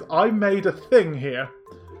 because I made a thing here,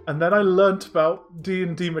 and then I learnt about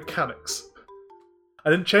D&D mechanics. I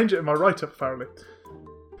didn't change it in my write-up, apparently.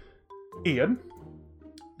 Ian,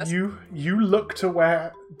 you look to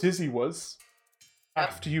where Dizzy was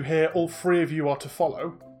after you hear all three of you are to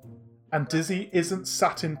follow, and Dizzy isn't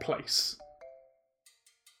sat in place.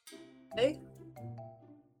 Okay.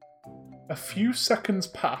 A few seconds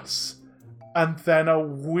pass, and then a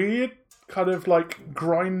weird kind of like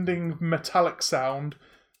grinding metallic sound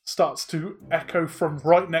starts to echo from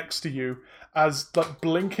right next to you as like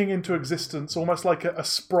blinking into existence, almost like a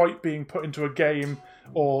sprite being put into a game,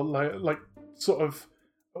 or like sort of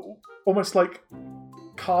almost like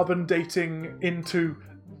carbon dating into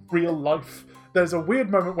real life. There's a weird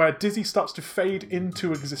moment where Dizzy starts to fade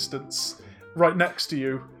into existence right next to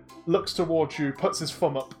you, looks towards you, puts his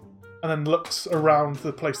thumb up, and then looks around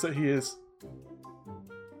the place that he is.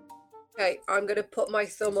 Okay, I'm going to put my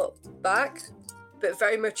thumb up back, but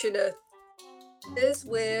very much in a... It's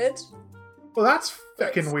weird. Well, that's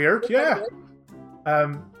fucking weird, yeah.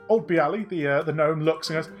 Old Bialy, the gnome, looks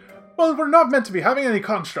and goes, well, we're not meant to be having any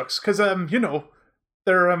constructs, because, you know,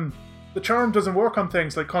 they're, the charm doesn't work on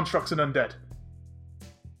things like constructs and undead.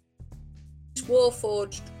 It's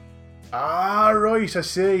Warforged. Ah, right, I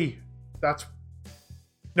see. That's...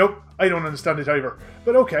 Nope, I don't understand it either.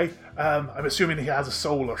 But okay, I'm assuming he has a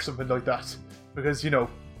soul or something like that. Because, you know,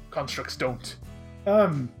 constructs don't.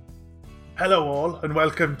 Hello all, and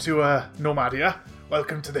welcome to, Nomadia.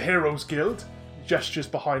 Welcome to the Heroes Guild. He gestures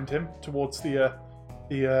behind him towards the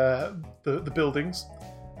buildings.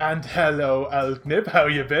 And hello, Aldnib, how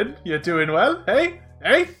you been? You doing well? Hey?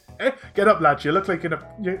 Get up, lad, you look like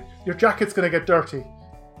your jacket's gonna get dirty.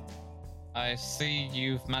 I see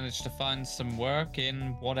you've managed to find some work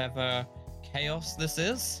in whatever chaos this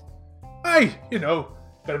is. Aye, you know,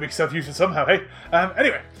 gotta make yourself useful somehow, hey?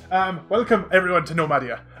 Anyway, welcome everyone to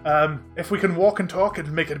Nomadia. If we can walk and talk,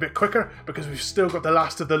 it'll make it a bit quicker, because we've still got the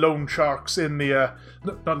last of the lone sharks in the,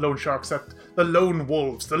 not lone sharks, the lone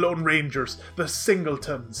wolves, the lone rangers, the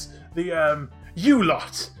singletons, the, you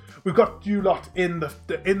lot. We've got you lot in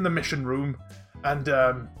the mission room,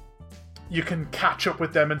 and, you can catch up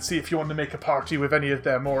with them and see if you want to make a party with any of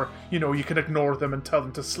them, or, you know, you can ignore them and tell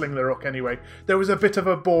them to sling their hook anyway. There was a bit of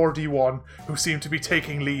a boardy one who seemed to be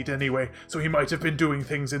taking lead anyway, so he might have been doing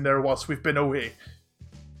things in there whilst we've been away.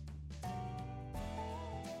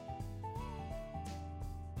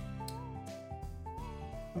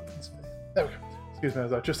 There we go. Excuse me,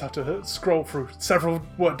 as I just have to scroll through several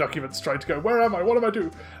Word documents trying to go, where am I? What am I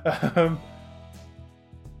doing?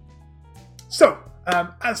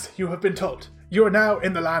 As you have been told, you are now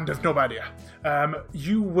in the land of Nomadia.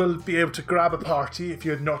 You will be able to grab a party if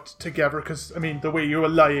you're not together, because, I mean, the way you were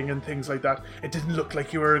lying and things like that, it didn't look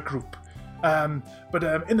like you were a group. But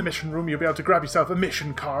in the mission room, you'll be able to grab yourself a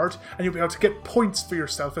mission card, and you'll be able to get points for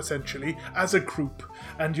yourself, essentially, as a group.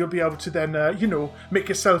 And you'll be able to then, you know, make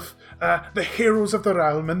yourself the heroes of the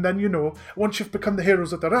realm, and then, you know, once you've become the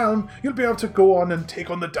heroes of the realm, you'll be able to go on and take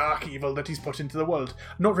on the dark evil that he's put into the world.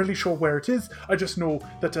 I'm not really sure where it is, I just know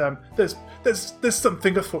that there's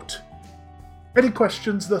something afoot. Any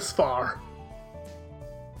questions thus far?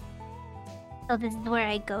 So this is where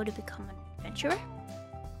I go to become an adventurer?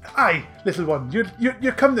 Aye, little one,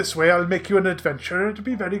 you come this way, I'll make you an adventurer, it'll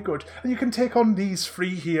be very good. And you can take on these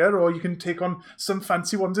three here, or you can take on some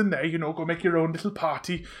fancy ones in there, you know, go make your own little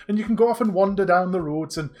party, and you can go off and wander down the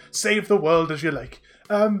roads and save the world as you like.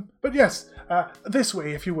 But yes, this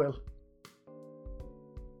way, if you will.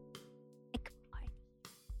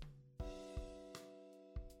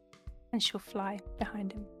 And she'll fly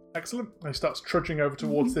behind him. Excellent. He starts trudging over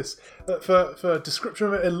towards this. For description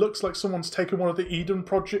of it, it looks like someone's taken one of the Eden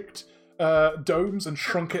Project domes and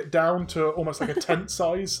shrunk it down to almost like a tent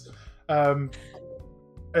size.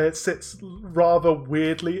 It sits rather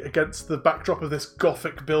weirdly against the backdrop of this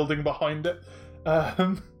Gothic building behind it.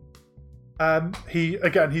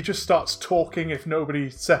 He just starts talking if nobody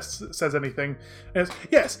says anything. And it's,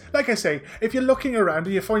 yes, like I say, if you're looking around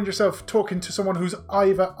and you find yourself talking to someone who's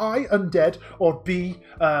either A, undead, or B,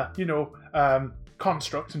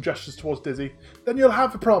 construct, and gestures towards Dizzy, then you'll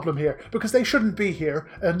have a problem here, because they shouldn't be here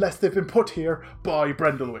unless they've been put here by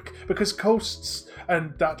Brendlewick, because ghosts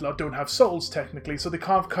and that lot don't have souls technically, so they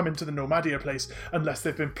can't come into the Nomadia place unless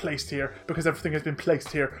they've been placed here, because everything has been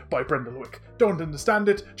placed here by Brendlewick. Don't understand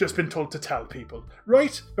it, just been told to tell people.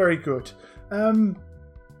 Right? Very good. Any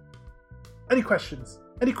questions?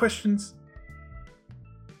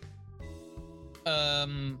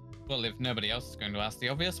 Well, if nobody else is going to ask the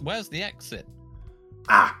obvious, where's the exit?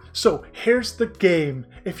 So here's the game.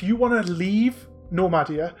 If you want to leave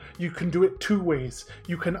Nomadia, you can do it two ways.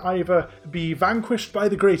 You can either be vanquished by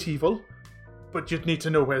the Great Evil, but you'd need to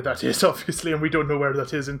know where that is, obviously, and we don't know where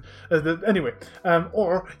that is. Anyway,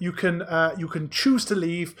 or you can choose to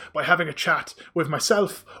leave by having a chat with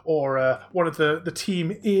myself or one of the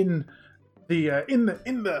team in the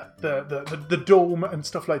dome and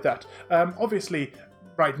stuff like that. Obviously.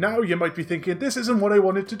 Right now, you might be thinking, this isn't what I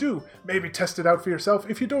wanted to do. Maybe test it out for yourself.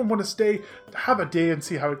 If you don't want to stay, have a day and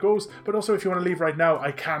see how it goes. But also, if you want to leave right now,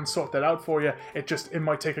 I can sort that out for you. It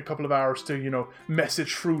might take a couple of hours to,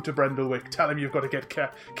 message through to Brendlewick, tell him you've got to get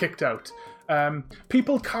kicked out.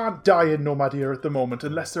 People can't die in Nomadia at the moment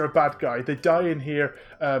unless they're a bad guy. They die in here,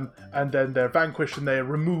 and then they're vanquished and they're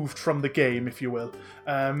removed from the game, if you will.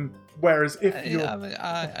 Whereas if you're...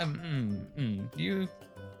 You...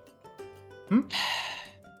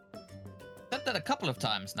 said that a couple of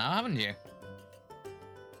times now, haven't you?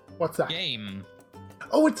 What's that? Game.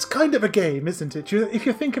 Oh, it's kind of a game, isn't it? If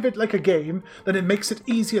you think of it like a game, then it makes it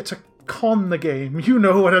easier to con the game. You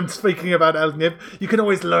know what I'm speaking about, Elnib. You can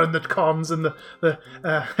always learn the cons and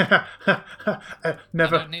never... I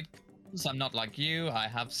don't need cons. I'm not like you. I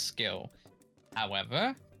have skill.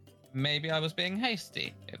 However, maybe I was being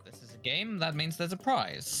hasty. If this is a game, that means there's a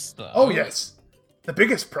prize. So... Oh, yes. The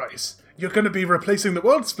biggest prize. You're going to be replacing the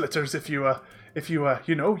World Splitters if you get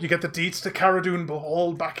the deeds to Cara Dune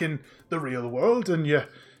all back in the real world, and you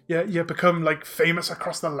become like famous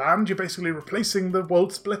across the land. You're basically replacing the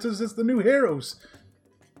World Splitters as the new heroes.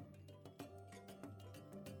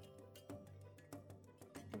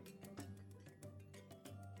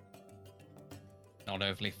 Not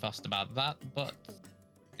overly fussed about that, but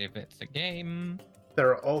if it's a game...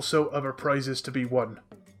 There are also other prizes to be won.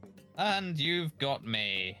 And you've got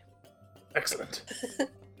me. Excellent.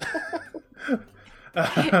 It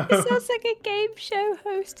sounds like a game show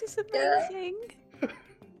host. Is amazing.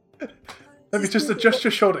 Let me just adjust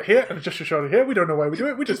your shoulder here and adjust your shoulder here. We don't know why we do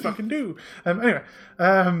it. We just fucking do. Anyway,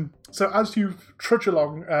 so as you trudge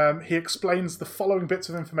along, he explains the following bits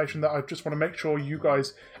of information that I just want to make sure you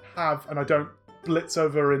guys have, and I don't blitz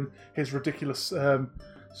over in his ridiculous,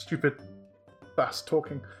 stupid, fast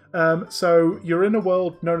talking. So you're in a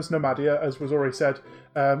world known as Nomadia, as was already said,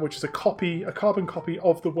 which is a carbon copy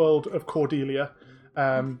of the world of Cordelia.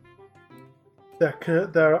 There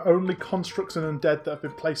are only constructs and undead that have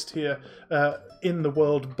been placed here in the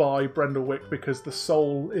world by Brendlewick, because the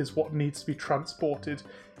soul is what needs to be transported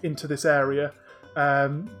into this area.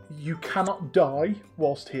 You cannot die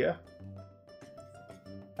whilst here.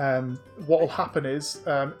 What will happen is,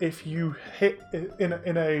 if you hit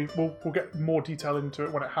we'll get more detail into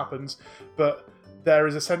it when it happens, but there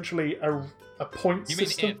is essentially a point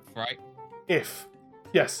system. You mean if, right? If.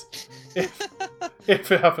 Yes.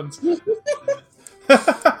 If it happens.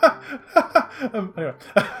 Anyway,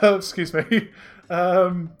 excuse me.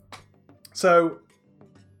 So,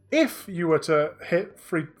 if you were to hit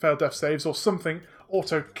 3 failed death saves or something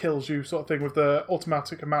auto kills you, sort of thing, with the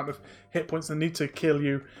automatic amount of hit points that need to kill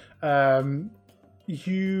you,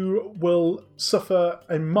 you will suffer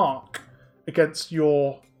a mark against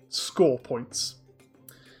your score points.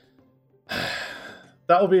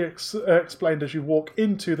 That will be explained as you walk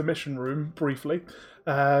into the mission room briefly.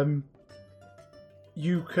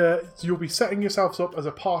 You'll be setting yourselves up as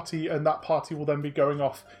a party, and that party will then be going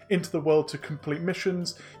off into the world to complete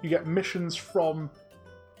missions. You get missions from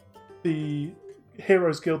the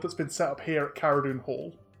Heroes Guild that's been set up here at Cara Dune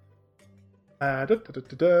Hall.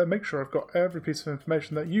 Make sure I've got every piece of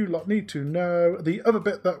information that you lot need to know. The other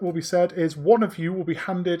bit that will be said is one of you will be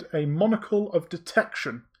handed a monocle of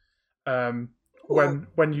detection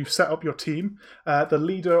when you set up your team. The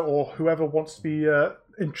leader or whoever wants to be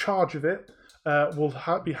in charge of it will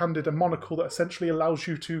be handed a monocle that essentially allows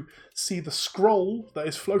you to see the scroll that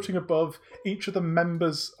is floating above each of the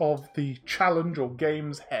members of the challenge or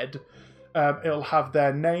game's head. It'll have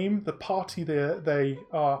their name, the party they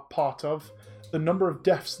are part of, the number of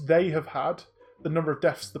deaths they have had, the number of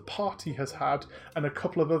deaths the party has had, and a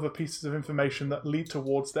couple of other pieces of information that lead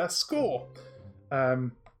towards their score.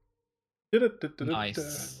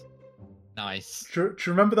 Nice. Nice. Do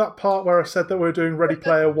you remember that part where I said that we were doing Ready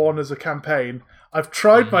Player One as a campaign? I've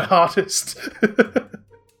tried my hardest.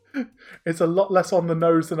 It's a lot less on the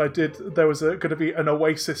nose than I did. There was going to be an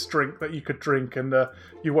Oasis drink that you could drink, and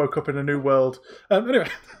you woke up in a new world. Anyway.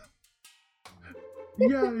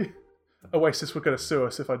 Yay! Oasis were going to sue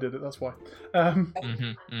us if I did it, that's why.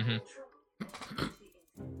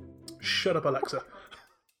 Shut up, Alexa.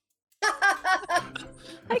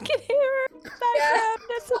 I can hear her in the background.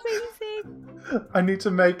 That's amazing. I need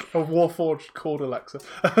to make a Warforged called Alexa.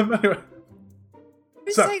 Anyway.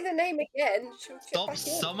 Just So- say the name again. She'll fit Stop back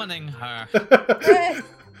in. summoning her. Yeah.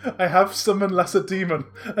 I have summoned Lesser Demon.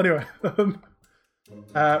 Anyway.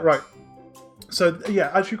 Right. So,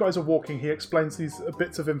 yeah, as you guys are walking, he explains these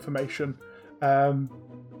bits of information.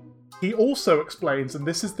 He also explains, and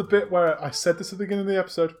this is the bit where I said this at the beginning of the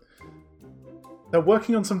episode, they're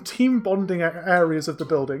working on some team bonding areas of the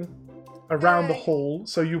building around the Yay. hall,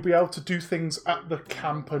 so you'll be able to do things at the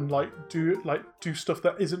camp and do stuff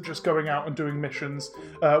that isn't just going out and doing missions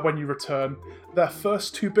when you return. Their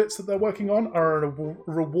first two bits that they're working on are a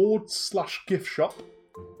reward/gift shop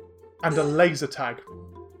and a laser tag.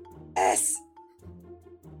 Yes.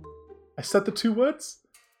 I said the two words.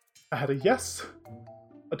 I had a yes.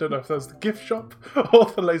 I don't know if that was the gift shop or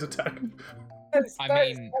the laser tag. I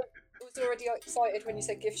mean- I was already excited when you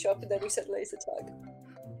said gift shop, and then we said laser tag.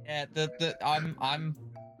 Yeah, I'm.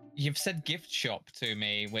 You've said gift shop to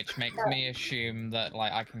me, which makes me assume that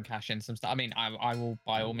like I can cash in some stuff. I mean, I will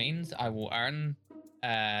by all means. I will earn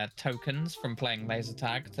tokens from playing laser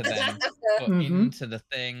tag to then put into the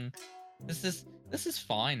thing. This is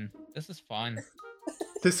fine. This is fine.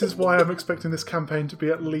 This is why I'm expecting this campaign to be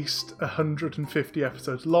at least 150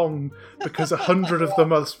 episodes long, because 100 of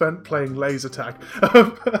them are spent playing laser tag.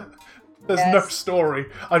 There's no Yes. story.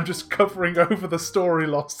 I'm just covering over the story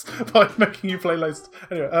loss by making you play laser.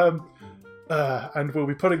 Anyway, and we'll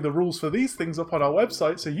be putting the rules for these things up on our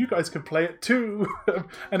website so you guys can play it too.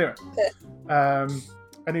 Anyway,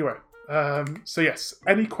 so yes,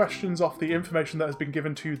 any questions off the information that has been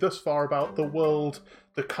given to you thus far about the world,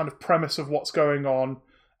 the kind of premise of what's going on,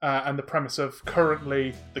 and the premise of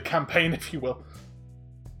currently the campaign, if you will?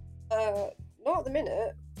 Not at the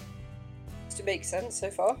minute. To make sense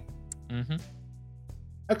so far. Mm-hmm.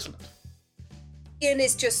 Excellent. Ian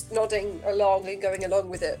is just nodding along and going along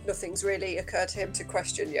with it. Nothing's really occurred to him to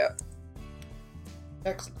question yet.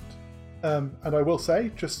 Excellent. And I will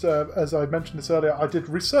say, just as I mentioned this earlier, I did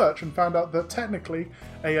research and found out that technically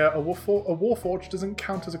a Warforged doesn't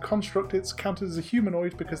count as a construct, it's counted as a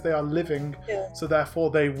humanoid because they are living, Yeah. so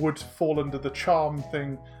therefore they would fall under the charm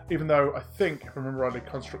thing, even though I think, if I remember rightly,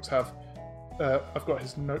 constructs have... I've got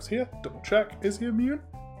his notes here, double check, is he immune?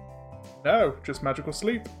 No, just magical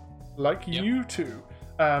sleep, like Yep. you two.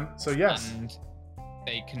 So yes. And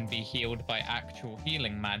they can be healed by actual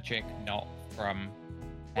healing magic, not from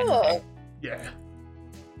anything. Oh, Yeah.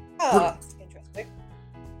 interesting.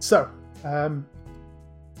 So,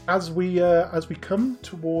 as we come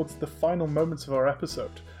towards the final moments of our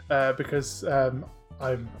episode, because I'm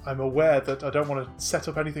aware that I don't want to set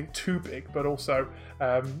up anything too big, but also,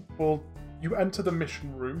 you enter the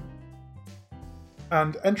mission room,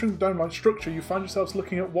 and entering the dome-like structure, you find yourselves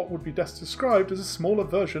looking at what would be best described as a smaller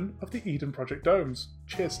version of the Eden Project domes.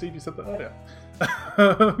 Cheers, Steve, you said that earlier.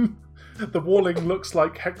 The walling looks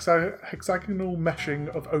like hexagonal meshing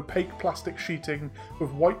of opaque plastic sheeting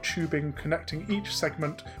with white tubing connecting each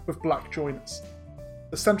segment with black joints.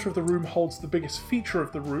 The centre of the room holds the biggest feature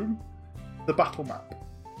of the room, the battle map.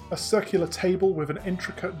 A circular table with an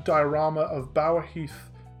intricate diorama of Bower Heath,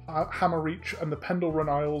 Hammerreach and the Pendle Run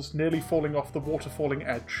Isles nearly falling off the waterfalling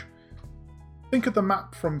edge. Think of the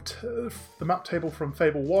map from the map table from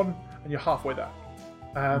Fable 1 and you're halfway there.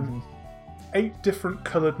 8 different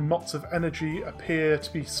coloured mots of energy appear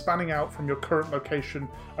to be spanning out from your current location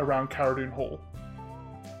around Caradoon Hall.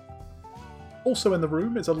 Also in the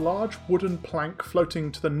room is a large wooden plank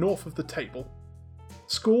floating to the north of the table.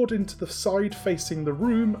 Scored into the side facing the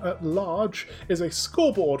room at large is a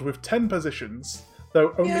scoreboard with 10 positions,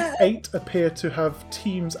 though only 8 appear to have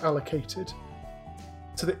teams allocated.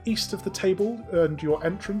 To the east of the table and your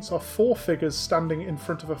entrance are 4 figures standing in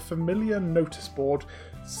front of a familiar notice board,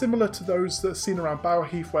 similar to those that are seen around Bower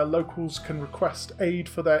Heath where locals can request aid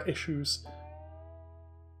for their issues.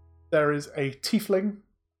 There is a tiefling,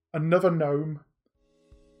 another gnome,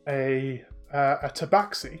 a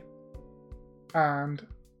tabaxi, and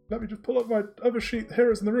let me just pull up my other sheet.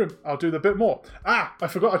 Here is in the room. I'll do the bit more. I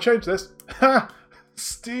forgot I changed this.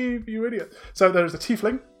 Steve, you idiot. So there's a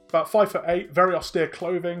tiefling, about 5'8", very austere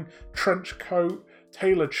clothing, trench coat,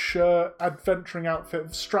 tailored shirt, adventuring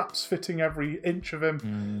outfit, straps fitting every inch of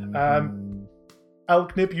him.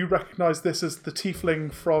 Elgnib, you recognise this as the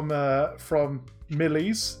tiefling from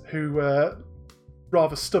Millie's, who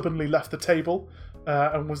rather stubbornly left the table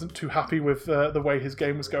and wasn't too happy with the way his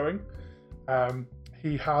game was going.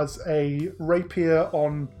 He has a rapier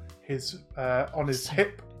on his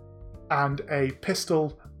hip and a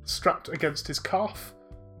pistol strapped against his calf.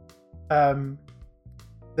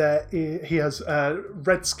 He has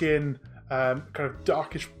red skin, kind of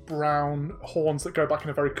darkish brown horns that go back in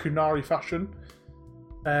a very Kunari fashion.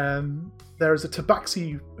 There is a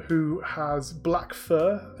tabaxi who has black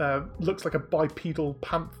fur, looks like a bipedal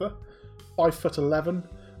panther, 5'11",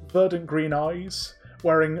 verdant green eyes,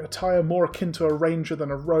 wearing attire more akin to a ranger than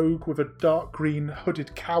a rogue, with a dark green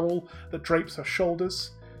hooded cowl that drapes her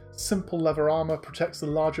shoulders. Simple leather armour protects the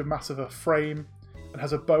larger mass of her frame, and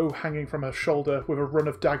has a bow hanging from her shoulder with a run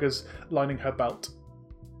of daggers lining her belt.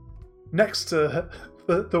 Next to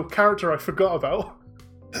the character I forgot about,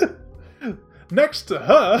 next to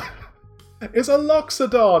her is a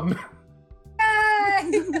Loxodon.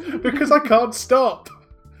 Yay! Because I can't stop.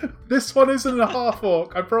 This one isn't a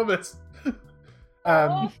half-orc, I promise.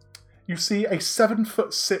 You see a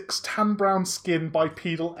 7'6" tan brown skin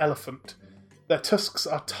bipedal elephant. Their tusks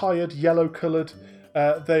are tired, yellow-coloured.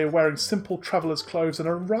 They are wearing simple traveller's clothes and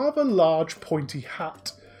a rather large pointy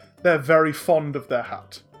hat. They're very fond of their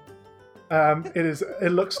hat.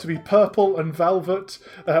 It looks to be purple and velvet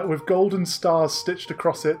with golden stars stitched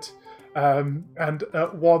across it. And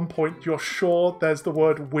at one point, you're sure there's the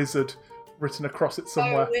word wizard written across it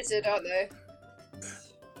somewhere. Oh, wizard, aren't they?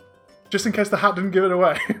 Just in case the hat didn't give it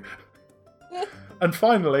away. And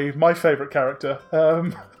finally, my favourite character.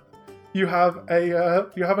 You have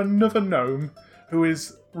another gnome who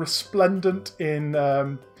is resplendent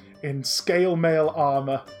in scale mail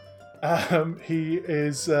armour.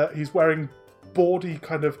 He's wearing bawdy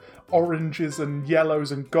kind of oranges and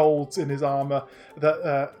yellows and golds in his armour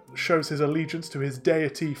that shows his allegiance to his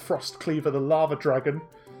deity Frostcleaver, the lava dragon.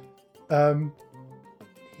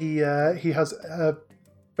 He has a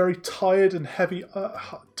very tired and heavy,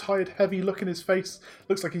 heavy look in his face.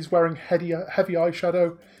 Looks like he's wearing heavy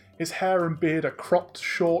eyeshadow. His hair and beard are cropped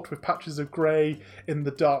short with patches of grey in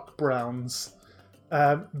the dark browns.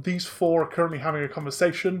 These four are currently having a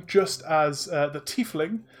conversation just as the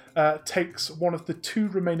tiefling takes one of the two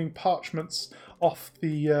remaining parchments off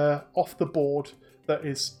the board that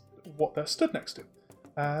is what they're stood next to.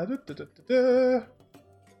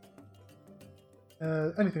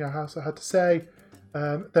 Anything else I had to say?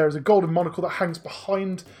 There is a golden monocle that hangs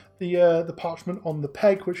behind the parchment on the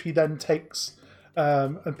peg, which he then takes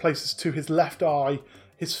and places to his left eye.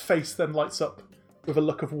 His face then lights up with a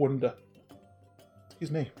look of wonder.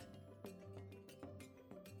 Excuse me.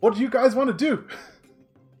 What do you guys want to do?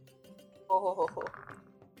 Oh.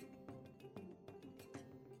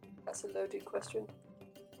 That's a loaded question.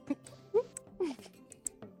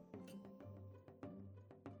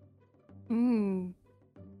 I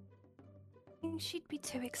think she'd be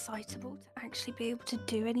too excitable to actually be able to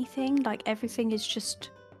do anything. Like, everything is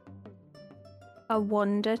just a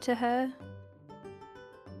wonder to her.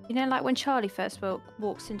 You know, like when Charlie first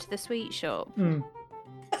walks into the sweet shop? No,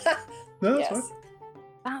 that's Yes. fine.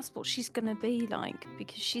 That's what she's gonna be like,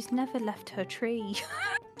 because she's never left her tree.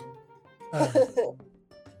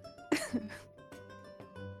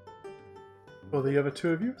 For the other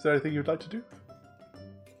two of you, is there anything you'd like to do?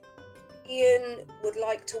 Ian would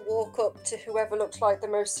like to walk up to whoever looks like the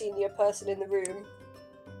most senior person in the room.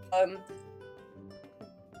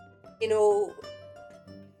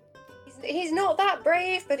 He's not that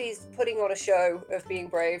brave, but he's putting on a show of being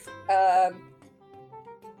brave. So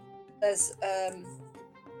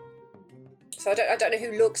I don't know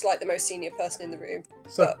who looks like the most senior person in the room.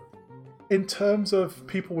 So, in terms of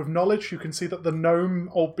people with knowledge, you can see that the gnome,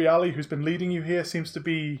 Old Bialy, who's been leading you here, seems to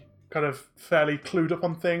be kind of fairly clued up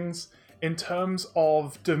on things. In terms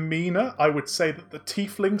of demeanour, I would say that the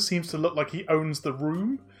tiefling seems to look like he owns the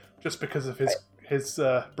room, just because of his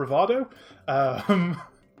bravado.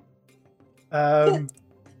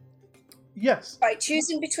 Yes. Right,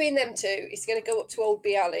 choosing between them two, he's going to go up to Old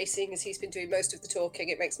Bialy, seeing as he's been doing most of the talking.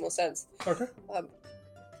 It makes more sense. Okay.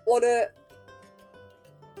 Wanna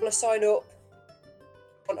sign up?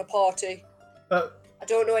 Want a party? I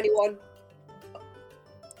don't know anyone.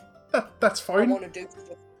 That's I fine. want to do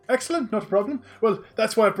stuff. Excellent, not a problem. Well,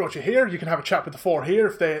 that's why I brought you here. You can have a chat with the four here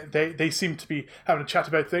if they seem to be having a chat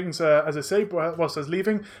about things, as I say, whilst I was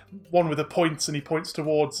leaving. One with the points, and he points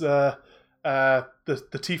towards the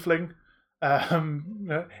tiefling.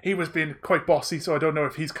 He was being quite bossy, so I don't know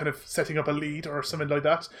if he's kind of setting up a lead or something like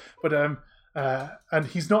that. But and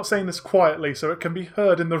he's not saying this quietly, so it can be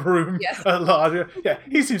heard in the room a lot. Yeah,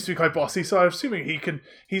 he seems to be quite bossy, so I'm assuming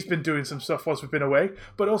he's been doing some stuff whilst we've been away.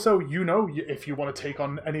 But also, if you want to take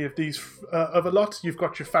on any of these other lot, you've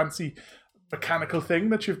got your fancy mechanical thing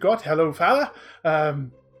that you've got. Hello, fella.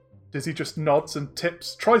 Dizzy just nods and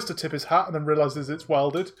tries to tip his hat, and then realizes it's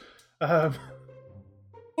welded.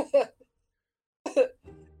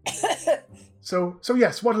 So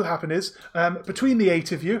yes, what will happen is, between the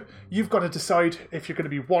 8 of you, you've got to decide if you're going to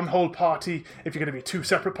be one whole party, if you're going to be 2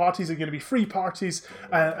 separate parties, if you're going to be 3 parties,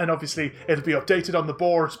 and obviously it'll be updated on the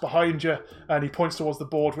board behind you, and he points towards the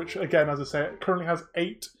board, which again, as I say, it currently has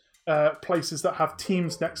 8 places that have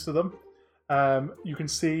teams next to them. You can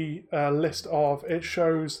see a list of, it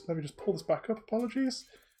shows, let me just pull this back up, apologies.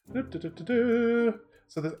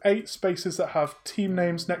 So there's 8 spaces that have team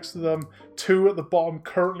names next to them. 2 at the bottom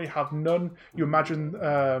currently have none. You imagine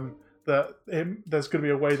that there's going to be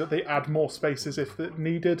a way that they add more spaces if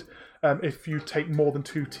needed, if you take more than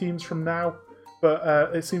 2 teams from now.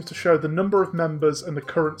 But it seems to show the number of members and the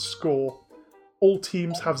current score. All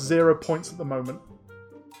teams have 0 points at the moment.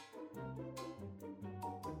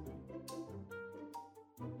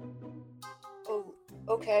 Oh,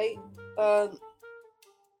 okay.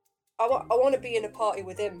 I want to be in a party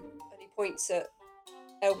with him, and he points at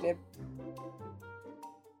Elgnib.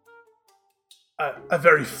 A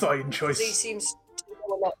very fine choice. He seems to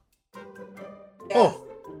know a lot. Yeah. Oh,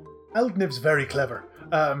 Elgnib's very clever.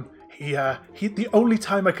 He the only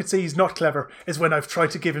time I could say he's not clever is when I've tried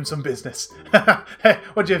to give him some business. Hey,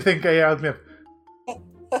 what do you think, Elgnib?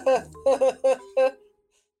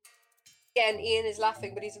 Again, Ian is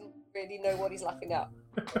laughing, but he doesn't really know what he's laughing at.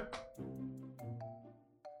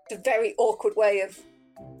 It's a very awkward way of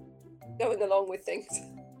going along with things.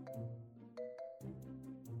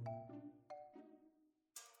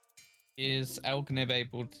 Is Elgnib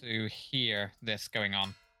able to hear this going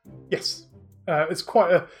on? Yes. It's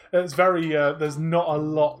quite it's very, there's not a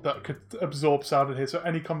lot that could absorb sound in here, so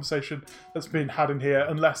any conversation that's being had in here,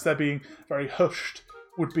 unless they're being very hushed,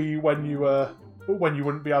 would be when you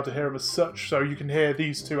wouldn't be able to hear them as such. So you can hear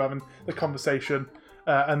these 2 having the conversation,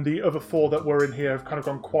 and the other 4 that were in here have kind of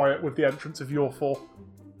gone quiet with the entrance of your 4.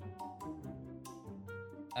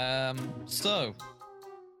 So,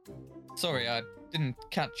 sorry, I didn't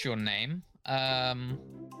catch your name.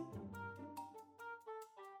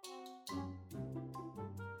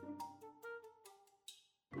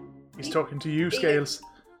 He's talking to you, Scales.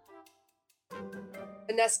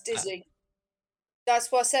 And that's Dizzy.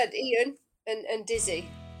 That's what I said, Ian and Dizzy.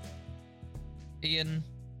 Ian,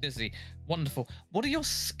 Dizzy. Wonderful. What are your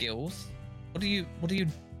skills? What do you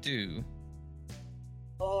do?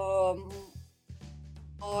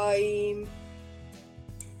 I'm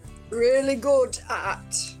really good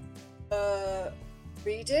at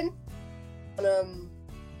reading and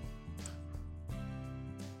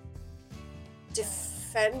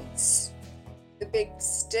defense, the big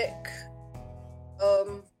stick,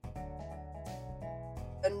 and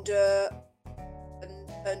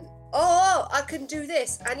oh, I can do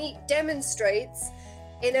this, and he demonstrates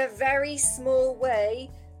in a very small way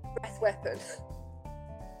breath weapon.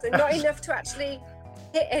 So not enough to actually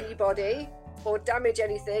hit anybody or damage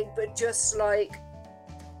anything, but just like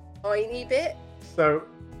tiny bit. So,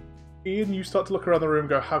 Ian, you start to look around the room and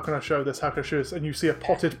go, how can I show this? How can I show this? And you see a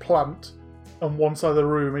potted plant on one side of the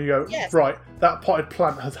room, and you go, yes. Right, that potted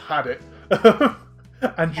plant has had it.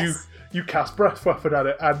 And Yes. you cast breath weapon at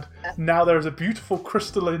it, and now there is a beautiful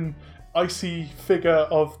crystalline, icy figure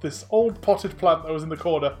of this old potted plant that was in the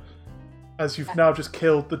corner, as you've now just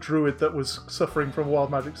killed the druid that was suffering from a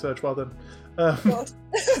wild magic surge. Well done. God.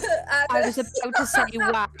 I was about to say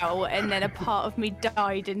wow, and then a part of me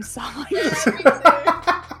died inside. It's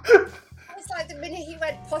like the minute he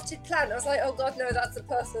went potted plant, I was like, oh god, no, that's a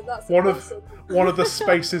person. That's a person. One of the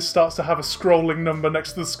spaces starts to have a scrolling number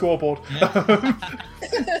next to the scoreboard.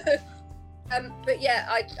 But yeah,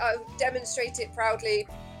 I demonstrate it proudly,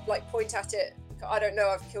 like point at it. I don't know,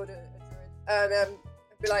 I've killed a druid, and I'd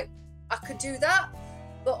be like, I could do that,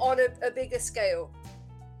 but on a bigger scale.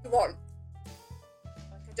 You want?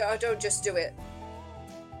 I don't just do it,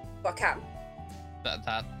 but I can.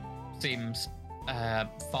 That seems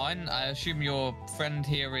fine. I assume your friend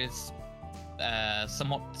here is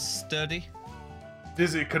somewhat sturdy.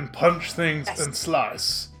 Dizzy can punch things Yes. and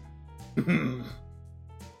slice.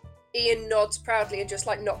 Ian nods proudly and just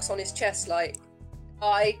like knocks on his chest, like,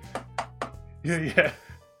 I Yeah.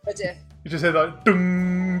 do. You just hear like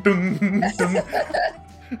dung dung dung.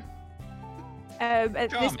 At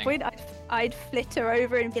this Charming. point, I'd flitter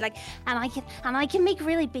over and be like, and I can make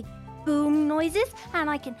really big boom noises, and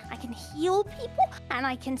I can heal people, and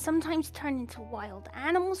I can sometimes turn into wild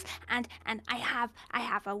animals, and I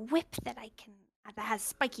have a whip that has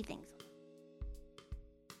spiky things.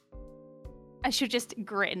 And she'll just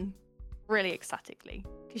grin really ecstatically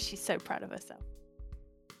because she's so proud of herself.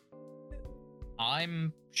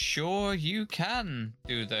 I'm sure you can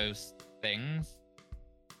do those things.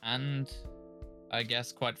 And I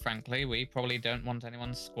guess, quite frankly, we probably don't want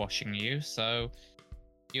anyone squashing you, so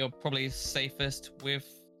you're probably safest with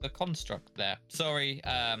the construct there. Sorry,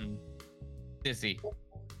 Dizzy.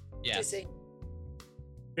 Yes. Dizzy.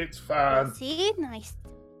 It's fine. See, nice.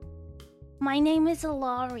 My name is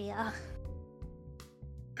Ilaria.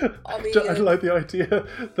 I mean, I like the idea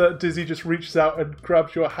that Dizzy just reaches out and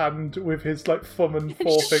grabs your hand with his like thumb and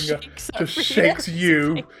forefinger, just shakes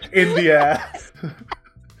you in the air.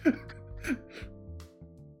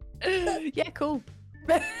 Yeah, cool.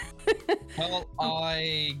 Well,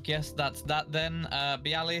 I guess that's that then.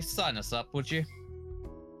 Bialy, sign us up, would you?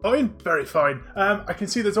 Fine, very fine. I can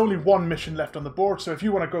see there's only one mission left on the board, so if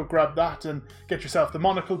you want to go grab that and get yourself the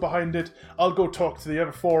monocle behind it, I'll go talk to the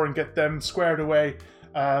other 4 and get them squared away.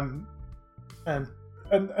 And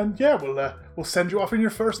yeah, we'll send you off in your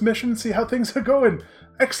first mission, see how things are going.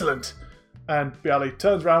 Excellent. And Bialy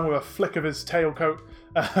turns around with a flick of his tailcoat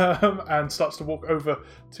and starts to walk over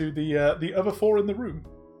to the other 4 in the room.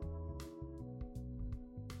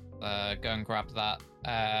 Go and grab that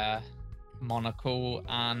monocle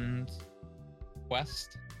and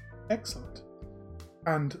quest. Excellent.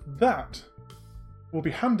 And that will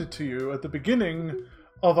be handed to you at the beginning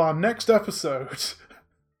of our next episode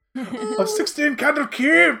of 16 Candle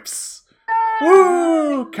Cubes!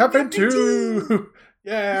 Woo! Campaign 2!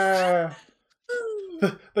 Yeah!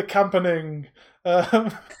 The campaigning.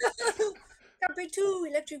 Campaign 2,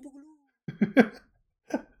 Electric Boogaloo.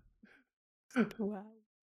 Wow.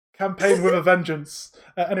 Campaign with a vengeance.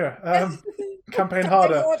 Anyway, campaign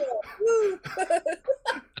harder. Woo.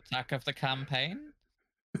 Attack of the campaign?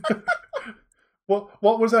 What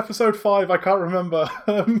was episode 5? I can't remember.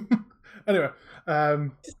 Anyway,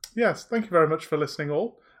 yes, thank you very much for listening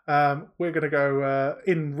all. We're going to go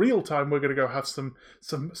in real time. We're going to go have some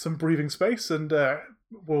breathing space, and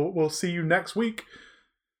we'll see you next week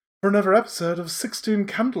for another episode of 16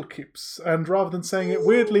 Candlekeeps. And rather than saying it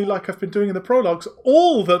weirdly like I've been doing in the prologues,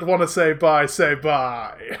 all that want to say bye, say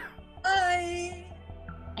bye. Bye.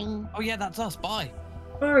 Oh yeah, that's us. Bye.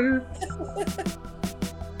 Bye.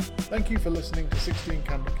 Thank you for listening to 16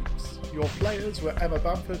 Candlekeeps. Your players were Emma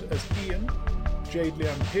Bamford as Ian, Jade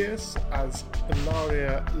Leanne Pierce as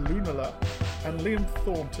Ilaria Lunala, and Liam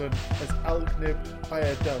Thornton as Algnib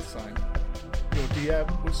Ayadelsine. Your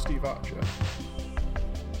DM was Steve Archer.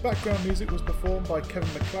 Background music was performed by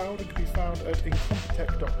Kevin MacLeod and can be found at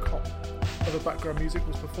incompetech.com. Other background music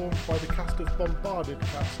was performed by the cast of Bombarded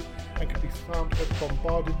Cast and can be found at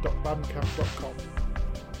bombarded.bandcamp.com.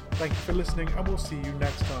 Thank you for listening, and we'll see you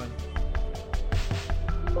next time.